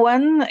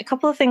a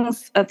couple of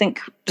things, I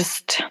think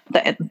just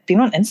that being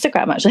on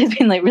Instagram actually has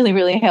been like really,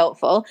 really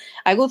helpful.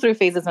 I go through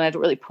phases when I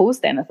don't really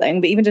post anything,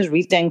 but even just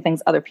reading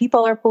things other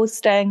people are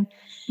posting.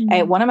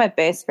 One of my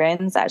best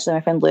friends, actually,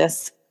 my friend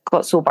Lewis,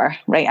 got sober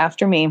right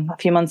after me, a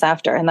few months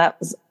after, and that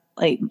was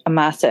like a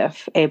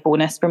massive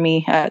bonus for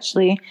me,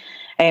 actually.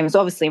 So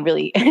obviously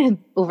really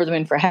over the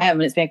moon for him,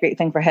 and it's been a great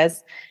thing for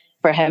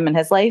him and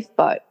his life,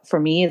 but for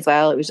me as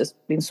well, it was just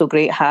been so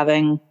great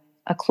having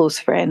a close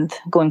friend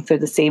going through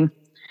the same,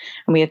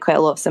 and we had quite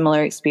a lot of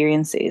similar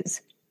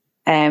experiences.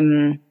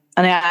 And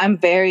I'm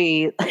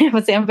very, I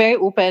would say I'm very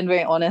open,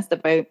 very honest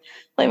about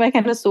like my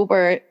kind of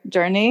sober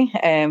journey.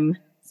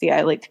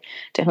 I like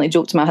definitely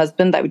joke to my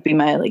husband that would be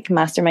my like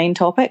mastermind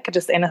topic,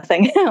 just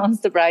anything on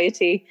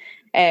sobriety.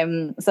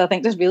 So I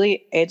think just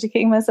really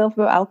educating myself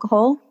about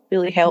alcohol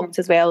really helped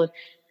as well.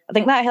 I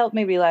think that helped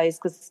me realise,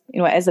 because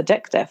it is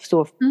addictive. So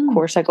of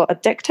course I got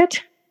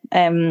addicted,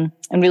 and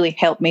really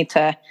helped me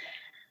to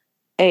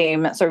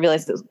sort of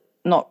realise it's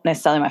not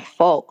necessarily my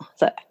fault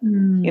that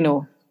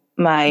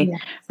my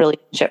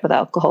relationship with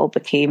alcohol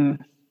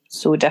became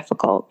so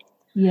difficult.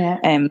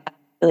 That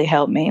really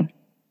helped me.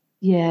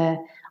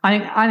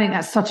 I think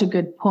that's such a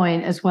good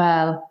point as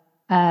well.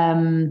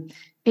 It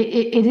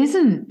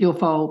isn't your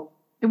fault.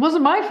 It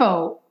wasn't my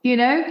fault,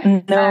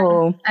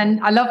 No.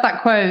 And I love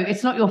that quote.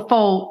 It's not your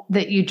fault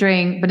that you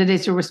drink, but it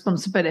is your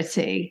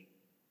responsibility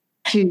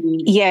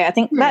to. I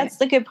think that's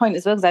the good point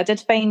as well, because I did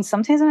find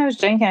sometimes when I was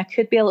drinking, I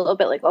could be a little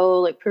bit like,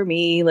 oh, like poor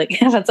me, like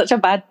I've had such a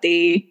bad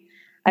day.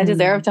 I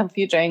deserve to have a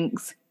few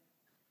drinks.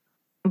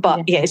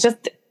 But it's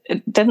just,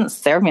 it didn't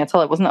serve me at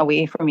all. It wasn't a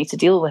way for me to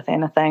deal with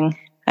anything.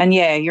 And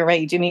yeah, you're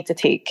right. You do need to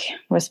take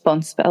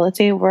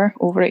responsibility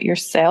over it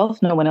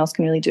yourself. No one else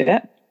can really do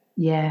it.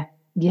 Yeah.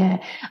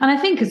 Yeah. And I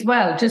think as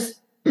well,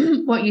 just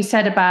what you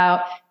said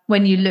about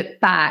when you look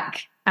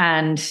back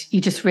and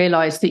you just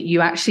realize that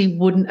you actually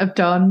wouldn't have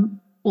done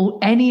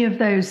any of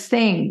those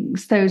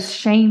things, those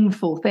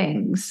shameful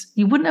things,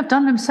 you wouldn't have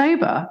done them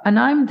sober. And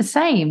I'm the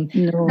same.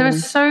 No. There are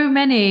so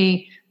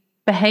many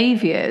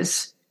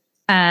behaviors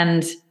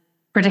and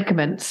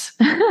predicaments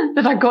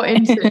that I got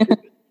into.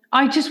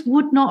 I just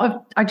would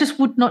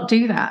not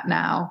do that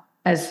now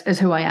as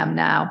who I am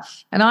now.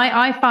 And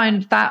I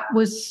find that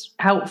was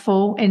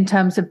helpful in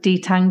terms of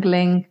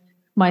detangling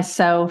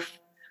myself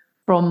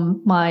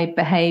from my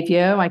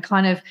behavior.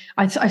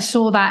 I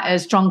saw that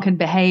as drunken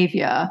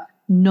behavior,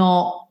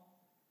 not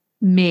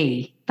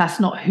me. That's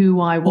not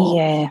who I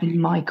was in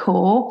my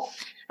core.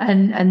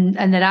 And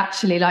then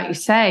actually, like you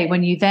say,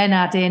 when you then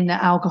add in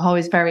that alcohol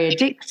is very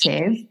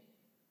addictive,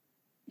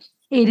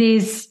 it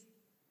is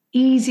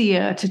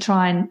easier to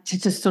try and to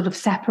just sort of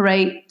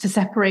separate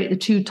the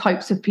two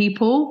types of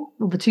people,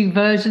 or the two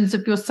versions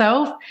of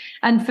yourself.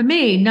 And for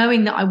me,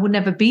 knowing that I will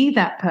never be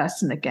that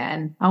person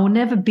again, I will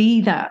never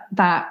be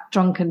that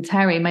drunken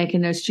Terry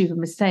making those stupid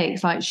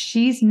mistakes. Like,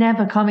 she's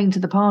never coming to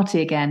the party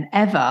again,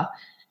 ever.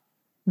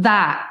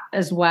 That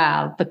as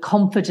well, the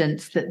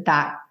confidence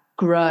that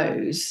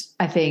grows,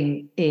 I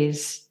think,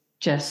 is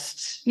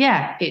just,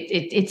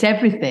 it's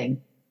everything.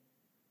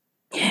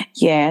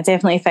 Yeah, I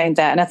definitely found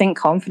that. And I think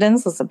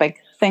confidence is a big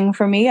thing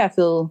for me. I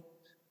feel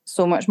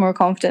so much more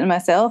confident in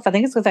myself. I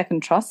think it's because I can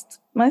trust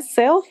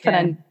myself. Yeah.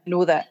 And I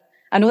know that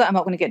I'm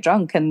not going to get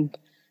drunk and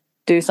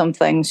do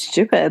something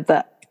stupid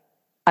that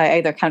I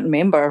either can't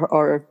remember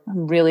or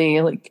I'm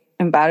really like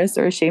embarrassed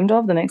or ashamed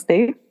of the next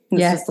day.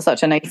 It's just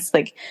such a nice,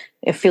 like,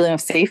 a feeling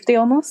of safety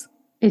almost.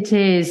 It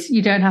is.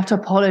 You don't have to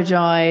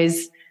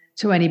apologize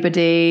to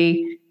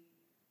anybody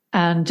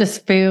and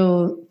just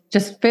feel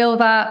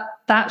that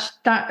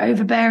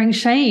overbearing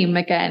shame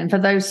again for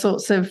those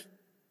sorts of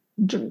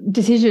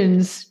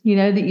decisions,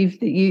 that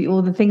you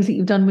or the things that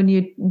you've done when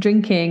you're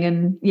drinking.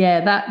 And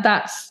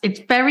it's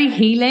very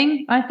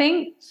healing, I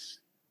think.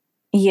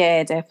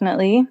 Yeah,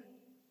 definitely.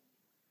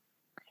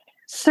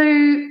 So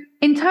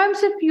in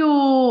terms of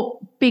your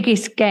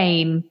biggest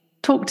gain,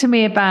 talk to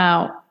me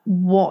about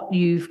what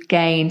you've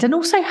gained and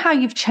also how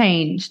you've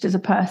changed as a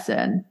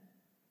person.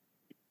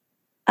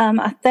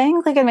 I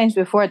think, like I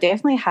mentioned before, I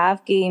definitely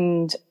have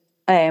gained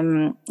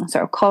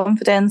sort of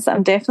confidence.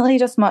 I'm definitely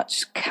just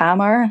much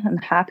calmer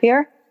and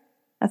happier,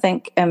 I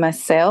think, in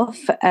myself.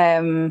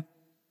 And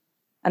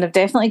I've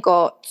definitely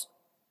got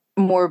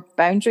more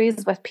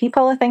boundaries with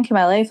people, I think, in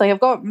my life. Like, I've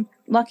got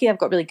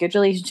really good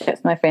relationships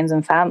with my friends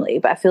and family,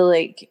 but I feel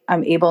like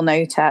I'm able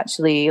now to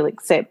actually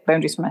like set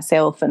boundaries for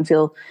myself and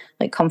feel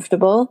like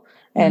comfortable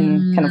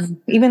in kind of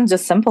even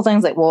just simple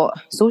things like what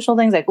social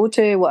things I go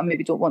to, what I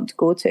maybe don't want to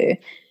go to,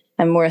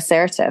 and more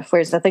assertive.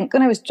 Whereas I think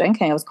when I was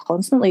drinking, I was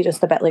constantly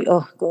just a bit like,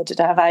 oh God,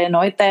 have I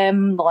annoyed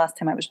them the last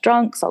time I was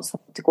drunk? So I'll just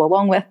have to go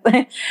along with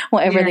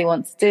whatever they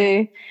want to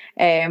do.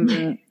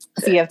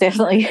 So I've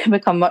definitely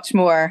become much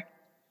more,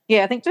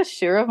 I think just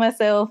sure of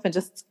myself and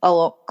just a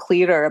lot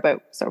clearer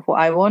about sort of what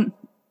I want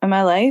in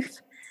my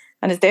life.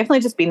 And it's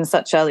definitely just been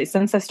such a, like,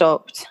 since I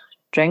stopped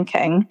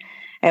drinking,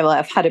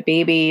 I've had a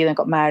baby and I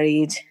got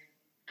married,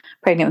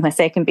 pregnant with my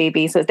second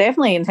baby. So it's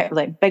definitely, in terms of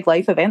like big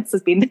life events,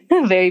 has been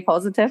a very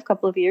positive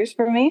couple of years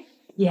for me.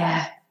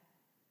 Yeah.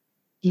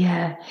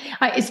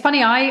 It's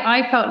funny.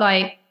 I felt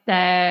like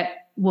there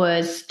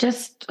was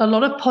just a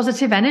lot of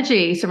positive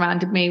energy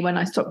surrounded me when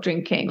I stopped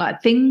drinking.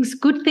 Like,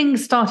 good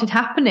things started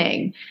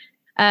happening.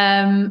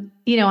 I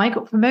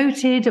got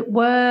promoted at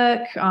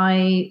work.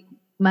 I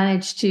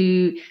managed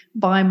to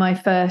buy my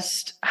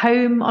first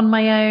home on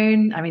my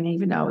own. I mean,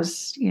 even though I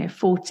was,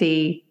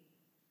 40,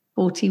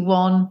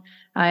 41,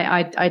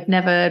 I'd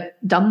never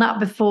done that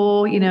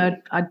before.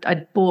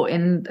 I'd bought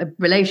in a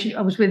relationship.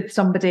 I was with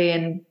somebody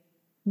and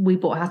we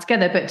bought a house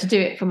together, but to do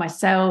it for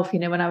myself,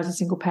 when I was a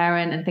single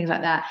parent and things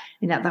like that,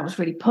 that was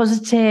really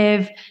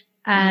positive.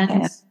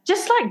 And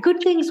just like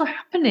good things were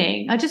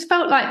happening. I just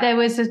felt like there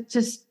was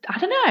I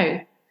don't know,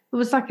 it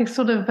was like a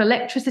sort of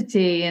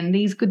electricity and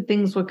these good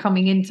things were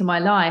coming into my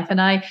life.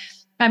 And I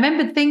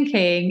remember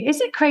thinking, is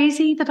it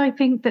crazy that I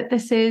think that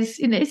this is,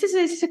 is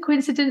this a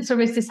coincidence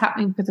or is this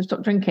happening because I've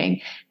stopped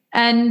drinking?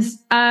 And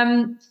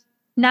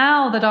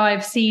now that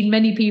I've seen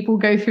many people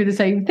go through the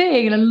same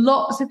thing and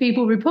lots of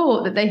people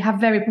report that they have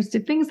very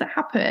positive things that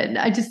happen,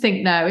 I just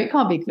think, no, it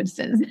can't be a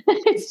coincidence.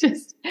 It's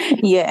just,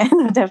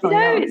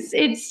 definitely.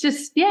 It's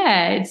just,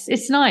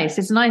 it's nice.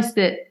 It's nice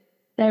that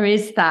there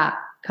is that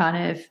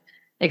kind of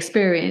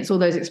experience, all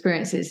those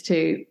experiences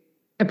to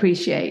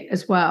appreciate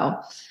as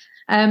well.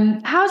 How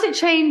has it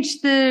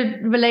changed the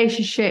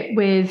relationship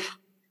with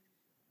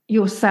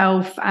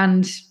yourself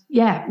and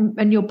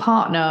your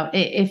partner,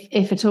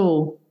 if at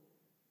all?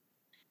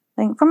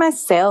 I think for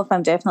myself, I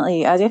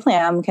definitely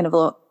am kind of a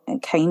lot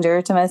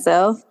kinder to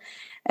myself.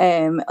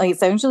 Like, it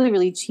sounds really,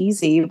 really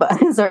cheesy, but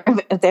sort of,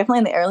 definitely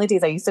in the early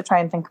days, I used to try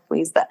and think of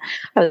ways that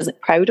I was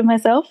like proud of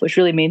myself, which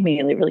really made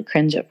me like really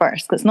cringe at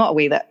first. Because it's not a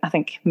way that I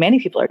think many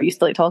people are used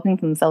to like talking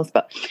to themselves,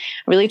 but I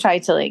really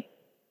tried to like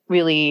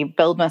really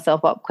build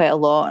myself up quite a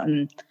lot,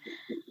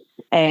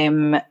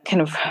 and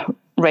kind of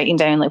writing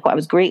down like what I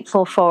was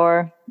grateful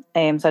for.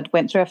 So I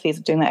went through a phase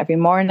of doing that every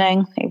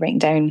morning, like writing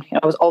down, you know,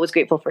 I was always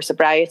grateful for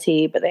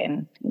sobriety, but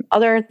then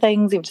other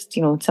things, even just,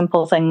 you know,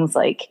 simple things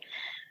like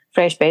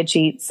fresh bed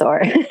sheets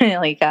or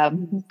like a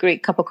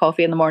great cup of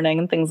coffee in the morning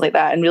and things like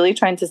that, and really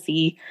trying to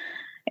see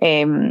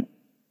the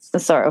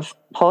sort of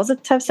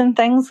positives in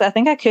things. I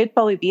think I could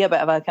probably be a bit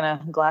of a kind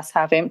of glass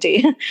half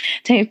empty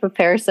type of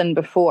person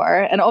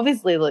before, and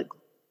obviously like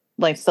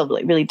life's still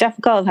like really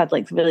difficult. I've had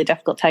like really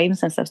difficult times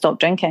since I've stopped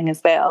drinking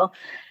as well,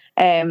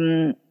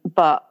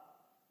 but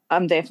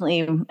I'm definitely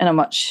in a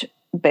much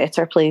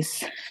better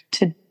place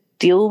to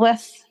deal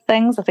with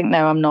things. I think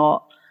now I'm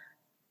not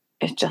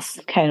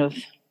just kind of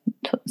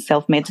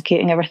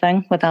self-medicating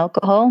everything with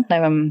alcohol.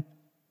 Now I'm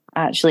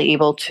actually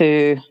able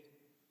to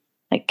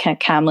like kind of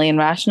calmly and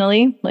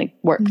rationally like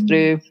work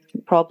through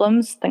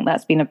problems. I think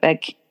that's been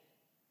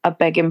a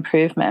big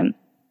improvement.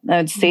 I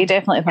would say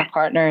definitely with my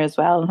partner as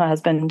well, my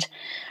husband,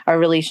 our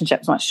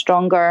relationship's much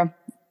stronger.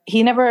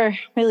 He would never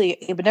really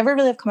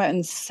have come out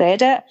and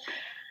said it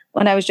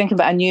when I was drinking,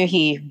 but I knew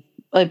he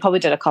probably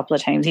did a couple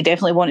of times. He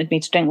definitely wanted me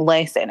to drink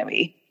less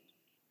anyway.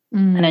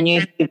 And I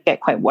knew he'd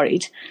get quite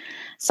worried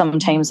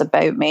sometimes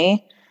about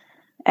me.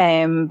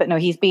 But no,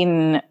 he's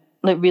been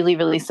like really,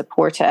 really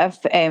supportive.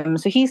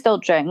 So he still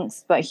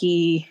drinks, but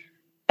he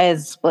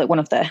is like one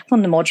of the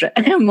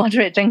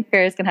moderate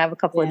drinkers, can have a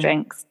couple of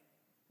drinks.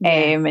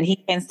 And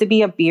he tends to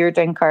be a beer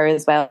drinker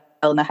as well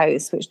in the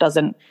house, which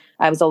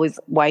I was always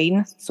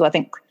wine. So I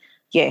think,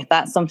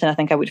 that's something I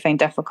think I would find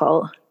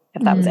difficult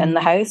if that was in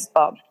the house.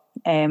 But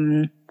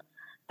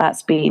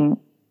that's been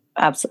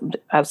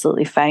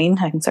absolutely fine.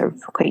 I can sort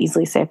of quite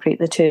easily separate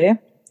the two.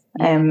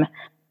 And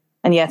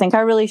I think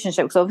our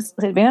relationship, because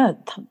obviously it's been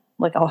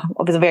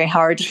obviously a very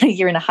hard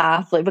year and a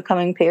half, like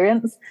becoming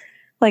parents,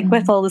 like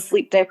with all the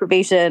sleep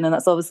deprivation, and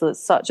that's obviously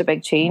such a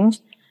big change.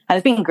 And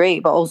it's been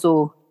great, but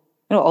also,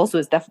 you know, also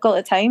it's difficult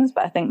at times.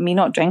 But I think me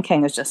not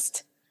drinking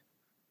has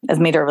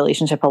made our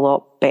relationship a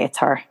lot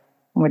better.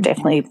 And we're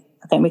definitely,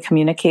 I think we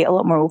communicate a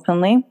lot more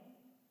openly.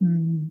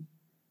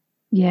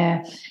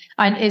 Yeah.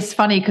 And it's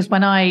funny because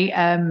when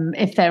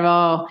if there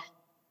are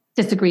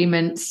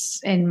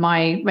disagreements in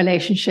my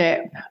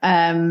relationship,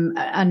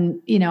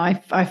 and, you know,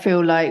 I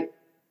feel like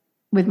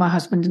with my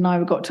husband and I,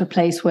 we got to a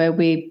place where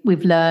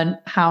we've learned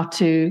how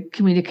to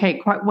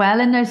communicate quite well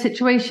in those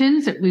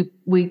situations. That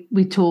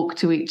we talk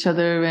to each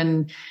other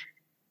and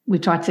we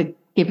try to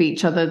give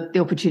each other the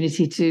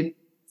opportunity to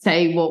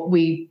say what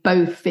we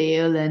both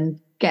feel and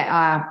get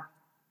our,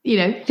 you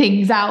know,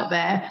 things out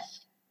there.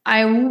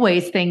 I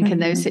always think in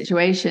those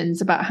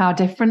situations about how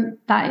different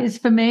that is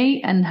for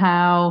me, and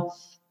how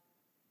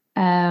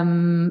I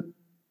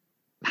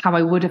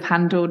would have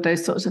handled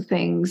those sorts of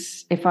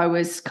things if I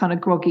was kind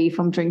of groggy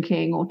from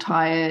drinking or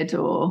tired,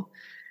 or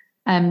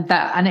and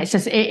it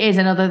is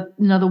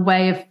another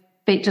way of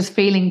just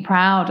feeling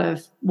proud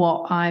of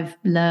what I've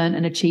learned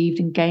and achieved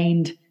and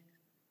gained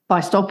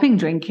by stopping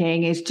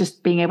drinking, is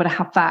just being able to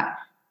have that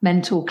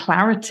mental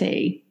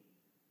clarity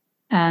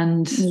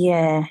and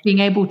being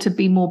able to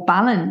be more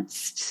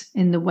balanced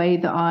in the way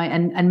that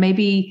and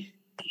maybe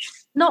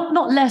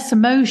not less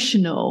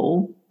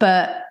emotional,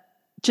 but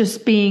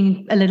just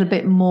being a little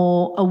bit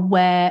more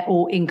aware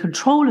or in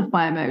control of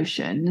my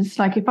emotions.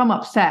 Like if I'm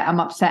upset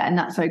and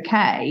that's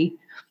okay.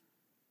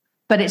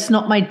 But it's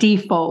not my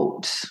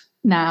default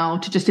now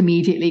to just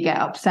immediately get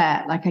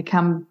upset. Like I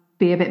can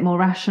be a bit more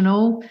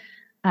rational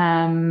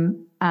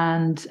and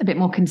a bit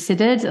more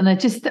considered. And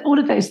all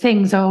of those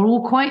things are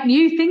all quite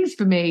new things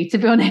for me, to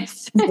be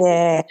honest.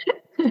 Yeah.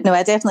 No,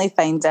 I definitely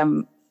find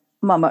I'm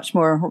a much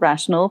more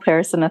rational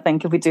person. I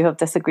think if we do have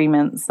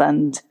disagreements,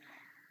 and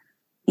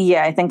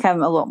I think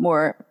I'm a lot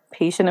more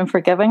patient and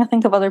forgiving, I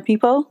think, of other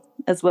people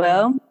as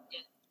well.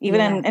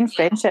 Even in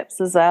friendships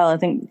as well. I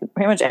think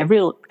pretty much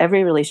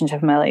every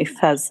relationship in my life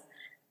has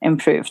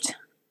improved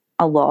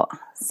a lot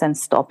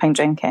since stopping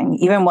drinking.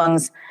 Even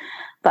ones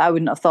that I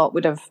wouldn't have thought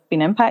would have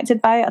been impacted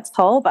by it at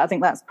all. But I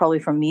think that's probably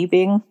from me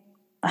being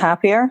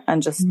happier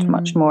and just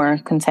much more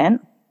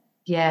content.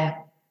 Yeah,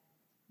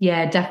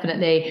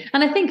 definitely.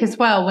 And I think as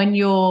well, when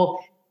you're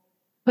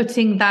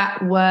putting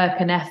that work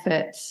and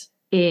effort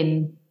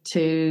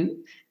into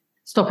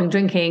stopping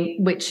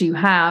drinking, which you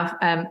have,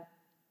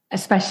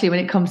 especially when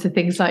it comes to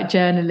things like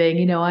journaling,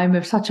 you know,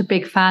 I'm such a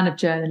big fan of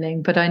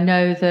journaling, but I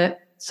know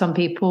that some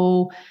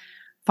people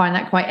find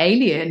that quite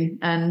alien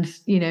and,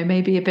 you know,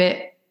 maybe a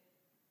bit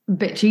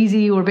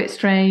cheesy or a bit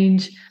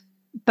strange.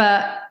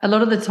 But a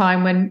lot of the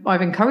time when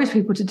I've encouraged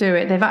people to do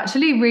it, they've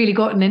actually really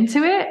gotten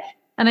into it.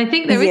 And I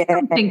think there is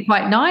something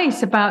quite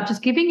nice about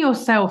just giving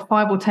yourself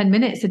 5 or 10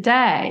 minutes a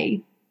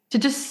day to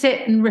just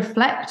sit and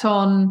reflect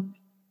on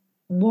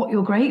what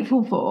you're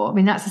grateful for. I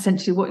mean, that's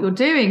essentially what you're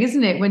doing,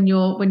 isn't it? When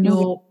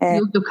you're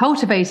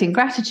cultivating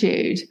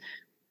gratitude.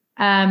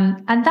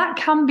 And that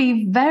can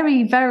be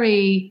very,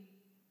 very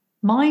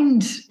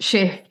mind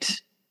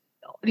shift,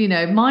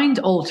 mind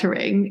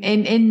altering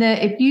in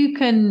that if you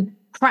can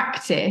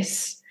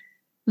practice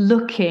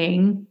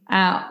looking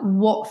at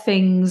what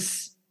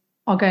things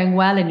are going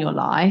well in your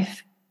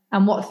life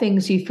and what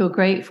things you feel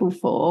grateful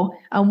for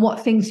and what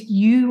things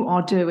you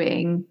are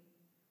doing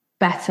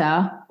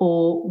better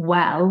or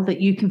well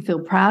that you can feel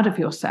proud of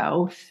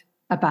yourself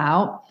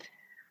about,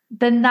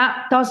 then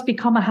that does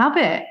become a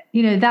habit.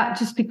 That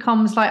just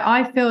becomes like,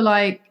 I feel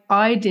like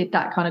I did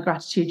that kind of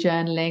gratitude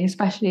journaling,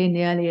 especially in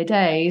the earlier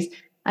days.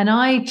 And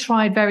I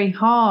tried very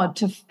hard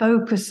to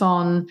focus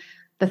on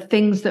the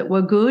things that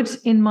were good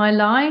in my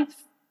life.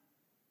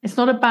 It's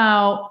not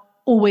about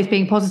always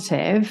being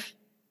positive,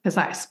 because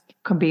that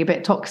can be a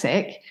bit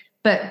toxic,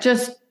 but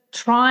just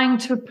trying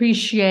to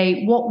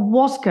appreciate what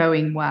was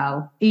going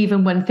well,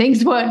 even when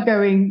things weren't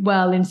going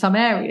well in some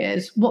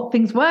areas, what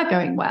things were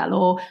going well,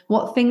 or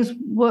what things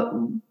were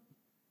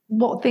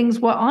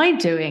I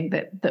doing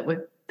that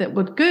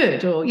were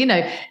good, or,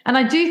 and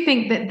I do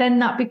think that then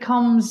that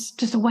becomes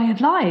just a way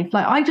of life.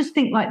 Like, I just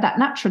think like that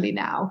naturally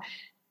now.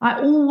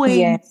 I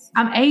always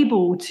am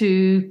able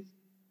to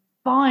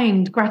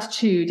find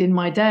gratitude in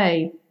my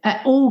day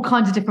at all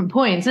kinds of different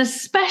points,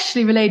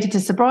 especially related to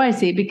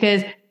sobriety,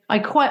 because I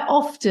quite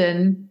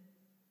often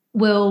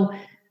will,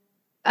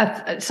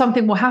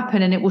 something will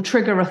happen and it will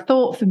trigger a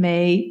thought for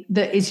me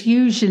that is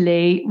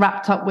usually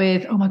wrapped up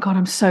with, oh my God,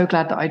 I'm so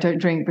glad that I don't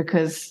drink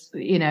because,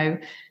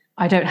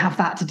 I don't have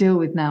that to deal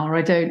with now, or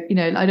I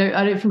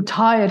don't feel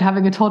tired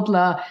having a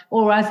toddler,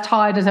 or as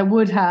tired as I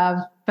would have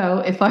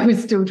felt if I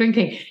was still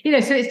drinking.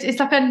 So it's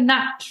like a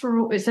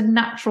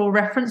natural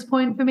reference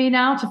point for me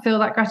now to feel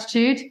that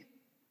gratitude.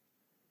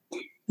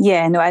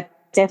 Yeah, no, I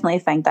definitely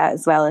think that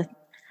as well. I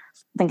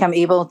think I'm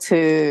able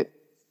to,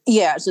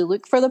 actually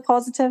look for the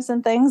positives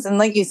and things. And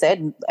like you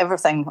said,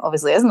 everything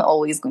obviously isn't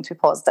always going to be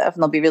positive, and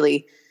there'll be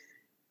really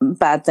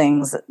bad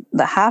things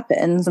that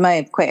happen. So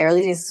my quite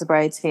early days of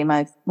sobriety,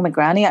 my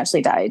granny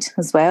actually died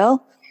as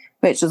well,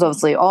 which was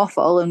obviously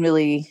awful and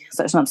really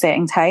such an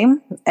upsetting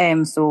time.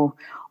 So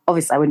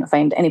obviously I wouldn't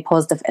find any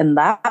positive in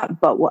that,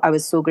 but I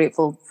was so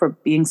grateful for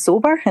being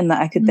sober and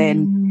that I could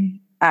then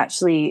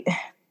actually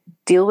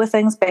deal with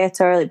things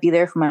better, like be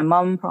there for my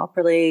mum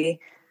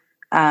properly.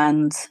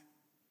 And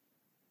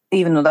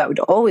even though that would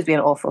always be an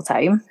awful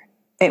time,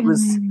 it would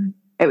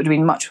have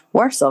been much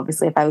worse,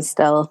 obviously, if I was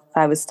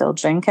still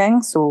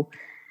drinking. So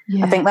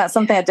I think that's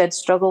something I did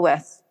struggle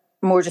with,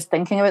 more just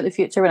thinking about the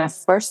future. When I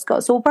first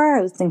got sober,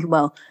 I was thinking,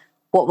 well,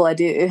 what will I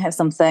do if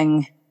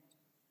something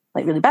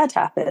like really bad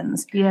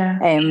happens?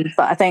 But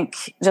I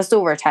think just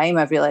over time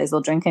I've realised,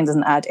 well, drinking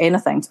doesn't add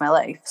anything to my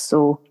life.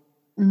 So,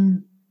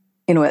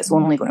 it's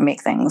only going to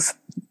make things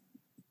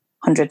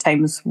 100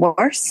 times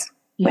worse,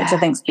 which I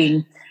think's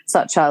been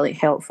such a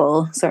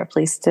helpful sort of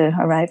place to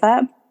arrive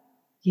at.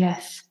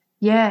 Yes.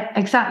 Yeah,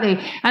 exactly.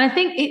 And I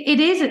think it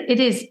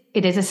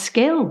is a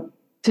skill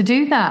to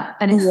do that.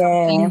 And it's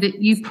something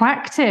that you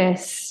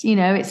practice.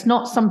 It's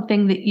not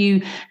something that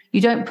you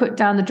don't put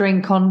down the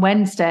drink on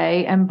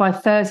Wednesday and by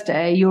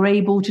Thursday you're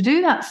able to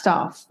do that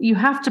stuff. You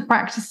have to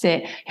practice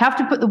it. You have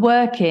to put the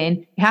work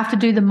in. You have to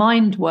do the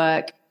mind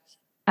work,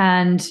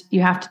 and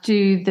you have to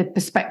do the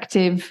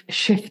perspective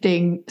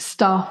shifting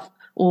stuff,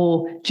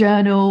 or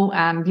journal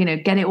and,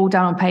 get it all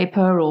down on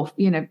paper, or,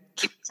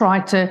 try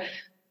to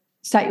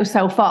set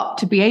yourself up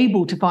to be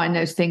able to find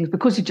those things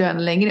because you're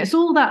journaling. It's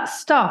all that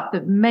stuff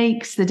that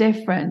makes the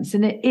difference.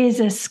 And it is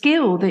a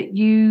skill that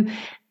you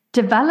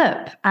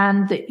develop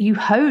and that you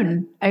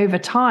hone over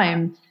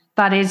time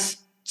that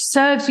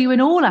serves you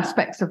in all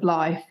aspects of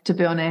life, to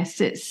be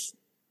honest. It's,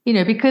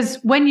 because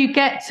when you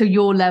get to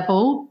your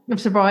level of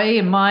sobriety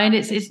and mine,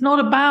 it's not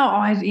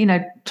about,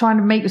 trying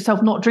to make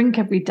yourself not drink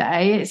every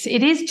day.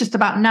 It is just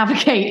about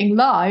navigating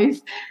life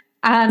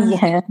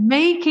and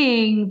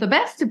making the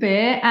best of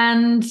it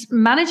and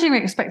managing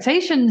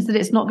expectations that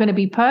it's not going to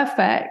be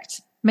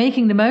perfect,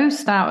 making the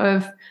most out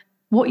of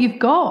what you've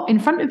got in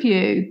front of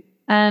you.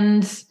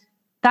 And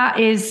that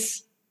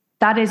is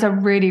a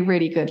really,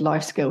 really good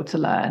life skill to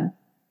learn,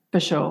 for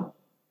sure.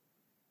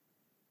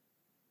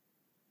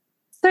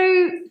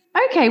 So,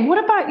 okay,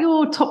 what about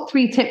your top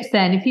 3 tips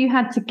then? If you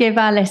had to give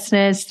our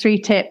listeners 3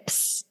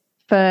 tips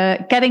for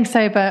getting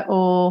sober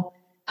or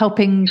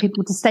helping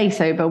people to stay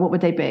sober, what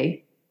would they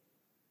be?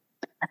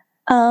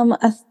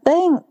 I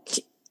think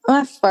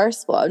my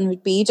first one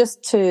would be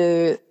just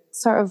to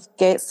sort of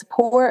get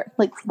support,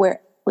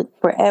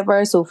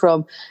 wherever. So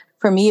for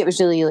me, it was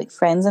really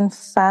friends and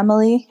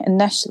family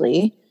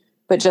initially,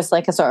 but just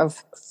a sort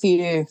of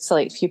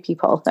select few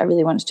people that I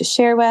really wanted to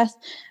share with.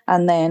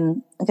 And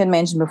then, like I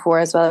mentioned before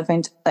as well, I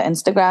found the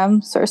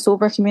Instagram sort of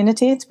sober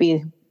community to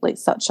be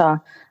such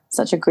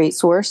a great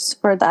source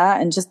for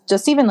that. And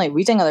just even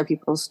reading other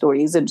people's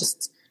stories and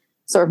just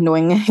sort of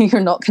knowing you're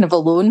not kind of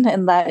alone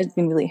in that has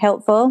been really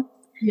helpful.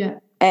 Yeah.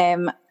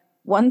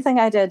 One thing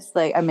I did,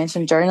 I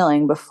mentioned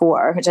journaling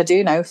before, which I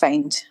do now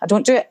find, I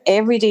don't do it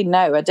every day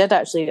now. I did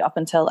actually up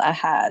until I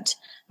had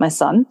my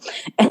son.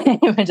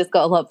 I just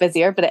got a lot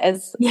busier, but it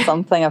is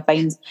something I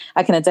find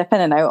I kind of dip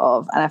in and out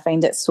of, and I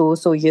find it so,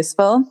 so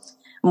useful.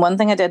 And one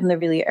thing I did in the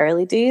really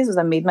early days was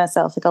I made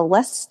myself like a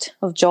list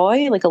of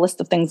joy, like a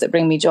list of things that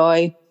bring me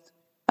joy.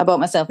 I bought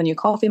myself a new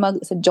coffee mug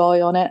that said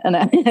joy on it, and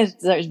I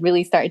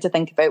really started to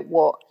think about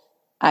what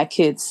I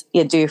could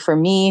do for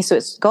me. So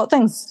it's got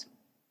things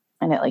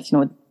in it, like,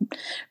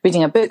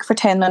 reading a book for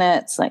 10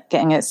 minutes, like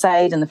getting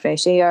outside in the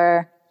fresh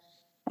air,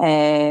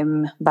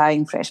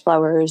 buying fresh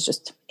flowers,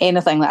 just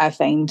anything that I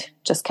find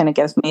just kind of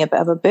gives me a bit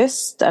of a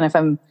boost. And if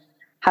I'm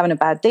having a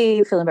bad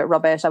day, feeling a bit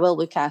rubbish, I will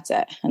look at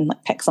it and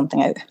like pick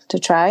something out to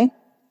try.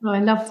 Oh, I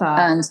love that.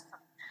 And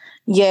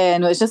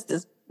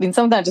it's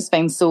something I just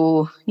find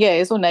so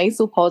nice,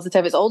 so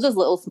positive. It's all just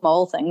little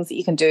small things that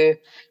you can do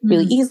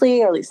really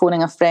easily, or like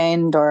phoning a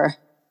friend, or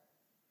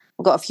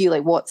we've got a few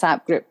like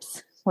WhatsApp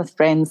groups with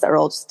friends that are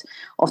all just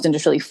often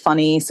just really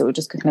funny. So we're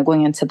just kind of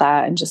going into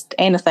that, and just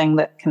anything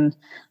that can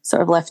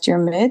sort of lift your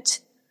mood.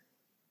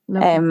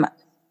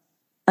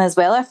 As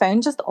well, I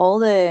found just all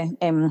the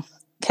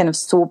kind of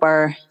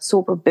sober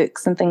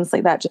books and things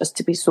like that just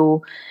to be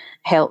so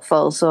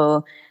helpful.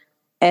 So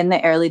in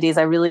the early days,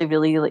 I really,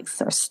 really like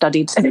sort of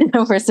studied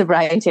for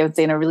sobriety, I would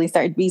say, and I really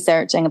started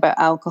researching about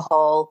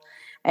alcohol.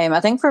 I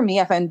think for me,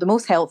 I found the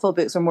most helpful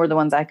books were more the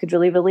ones I could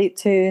really relate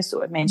to.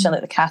 So I'd mentioned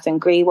like the Catherine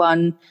Gray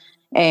one.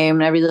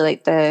 And I really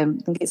liked I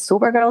think it's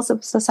Sober Girls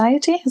of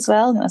Society as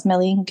well. That's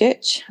Millie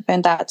Gooch. I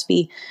found that to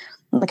be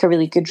like a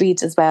really good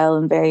read as well,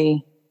 and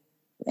very,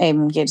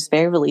 just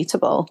very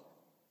relatable.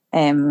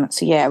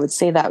 So I would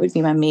say that would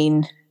be my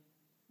main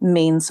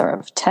sort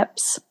of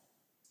tips.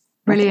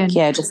 Brilliant.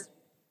 Absolutely.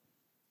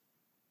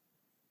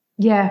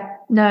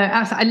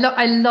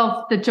 I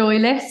love the joy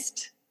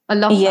list. I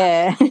love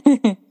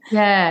that.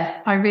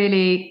 I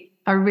really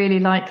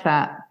like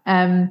that.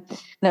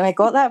 Now I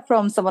got that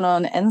from someone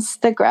on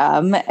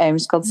Instagram.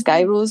 She's called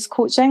Sky Rose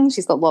Coaching.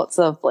 She's got lots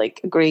of like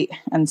great,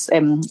 and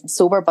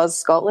Sober Buzz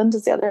Scotland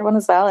is the other one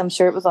as well. I'm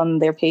sure it was on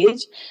their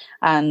page,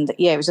 and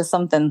it was just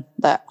something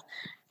that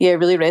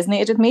really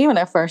resonated with me when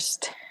I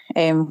first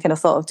kind of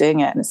thought of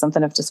doing it, and it's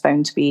something I've just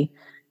found to be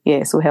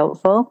so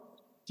helpful.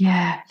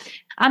 Yeah.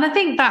 And I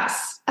think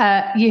that's,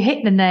 you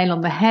hit the nail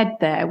on the head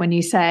there when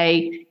you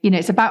say,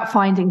 it's about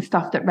finding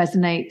stuff that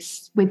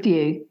resonates with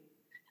you.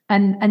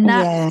 And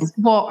that's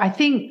what I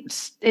think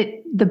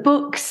the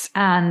books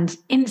and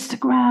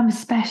Instagram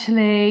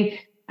especially,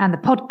 and the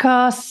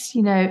podcasts,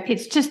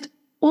 it's just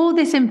all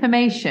this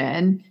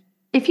information.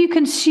 If you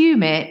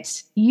consume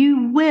it,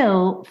 you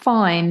will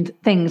find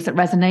things that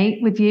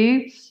resonate with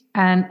you.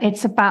 And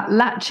it's about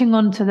latching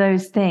onto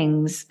those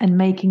things and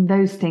making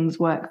those things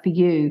work for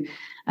you.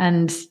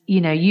 And,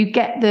 you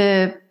get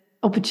the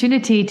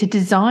opportunity to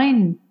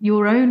design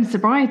your own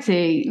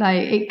sobriety.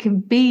 Like, it can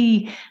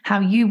be how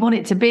you want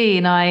it to be.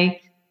 And I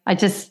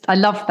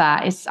love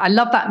that. I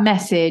love that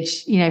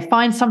message,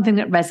 find something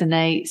that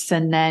resonates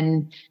and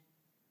then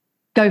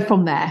go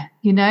from there,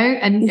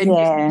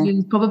 and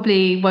you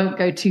probably won't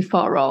go too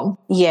far wrong.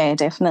 Yeah,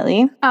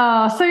 definitely.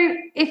 So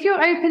if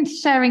you're open to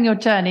sharing your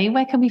journey,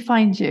 where can we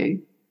find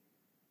you?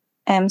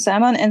 So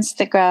I'm on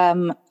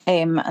Instagram,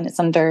 and it's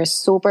under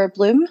Sober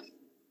Bloom.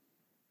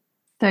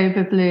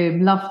 Sober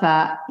Bloom, love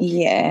that.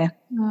 Yeah.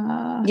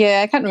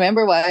 I can't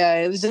remember why.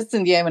 It was just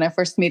when I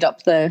first made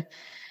up the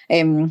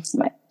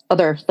my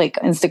other like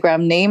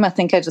Instagram name. I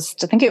think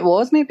it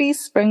was maybe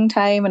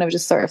springtime, and I was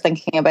just sort of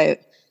thinking about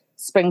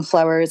spring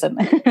flowers and,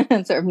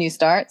 and sort of new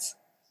starts.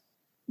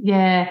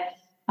 Yeah,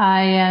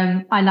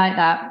 I like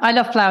that. I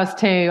love flowers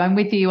too. I'm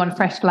with you on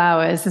fresh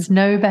flowers. There's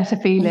no better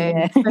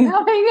feeling than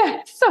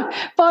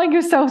buying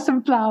yourself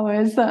some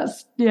flowers.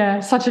 That's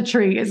such a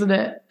treat, isn't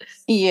it?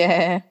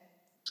 Yeah.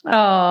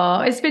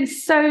 Oh, it's been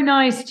so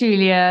nice,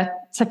 Julia,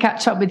 to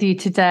catch up with you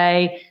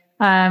today.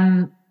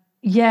 Every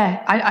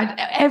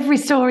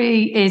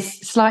story is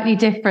slightly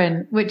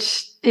different,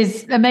 which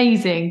is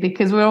amazing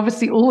because we're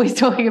obviously always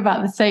talking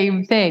about the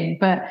same thing.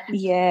 But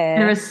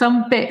there are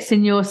some bits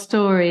in your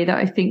story that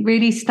I think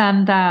really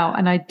stand out,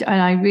 and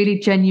I really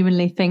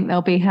genuinely think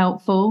they'll be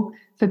helpful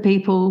for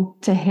people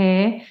to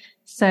hear.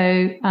 So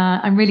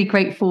I'm really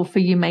grateful for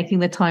you making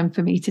the time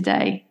for me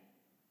today.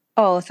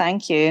 Oh,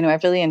 thank you.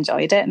 I've really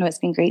enjoyed it. It's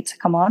been great to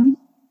come on.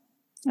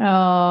 Oh,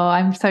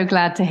 I'm so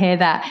glad to hear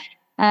that.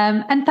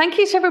 And thank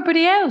you to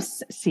everybody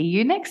else. See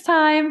you next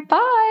time.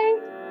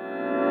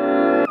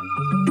 Bye.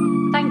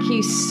 Thank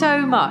you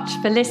so much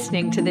for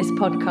listening to this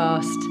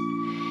podcast.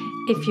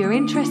 If you're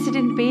interested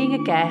in being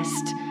a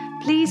guest,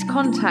 please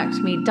contact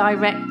me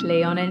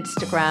directly on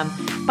Instagram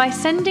by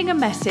sending a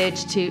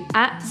message to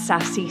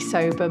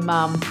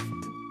 @SassySoberMum.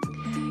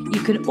 You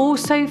can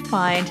also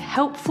find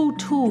helpful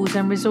tools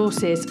and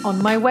resources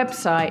on my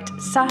website,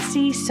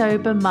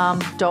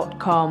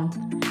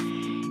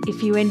 sassysobermum.com.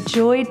 If you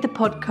enjoyed the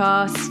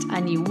podcast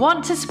and you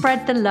want to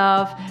spread the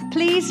love,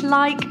 please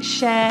like,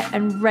 share,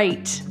 and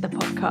rate the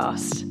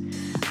podcast.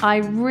 I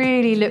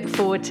really look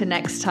forward to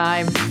next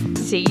time.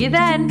 See you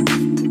then.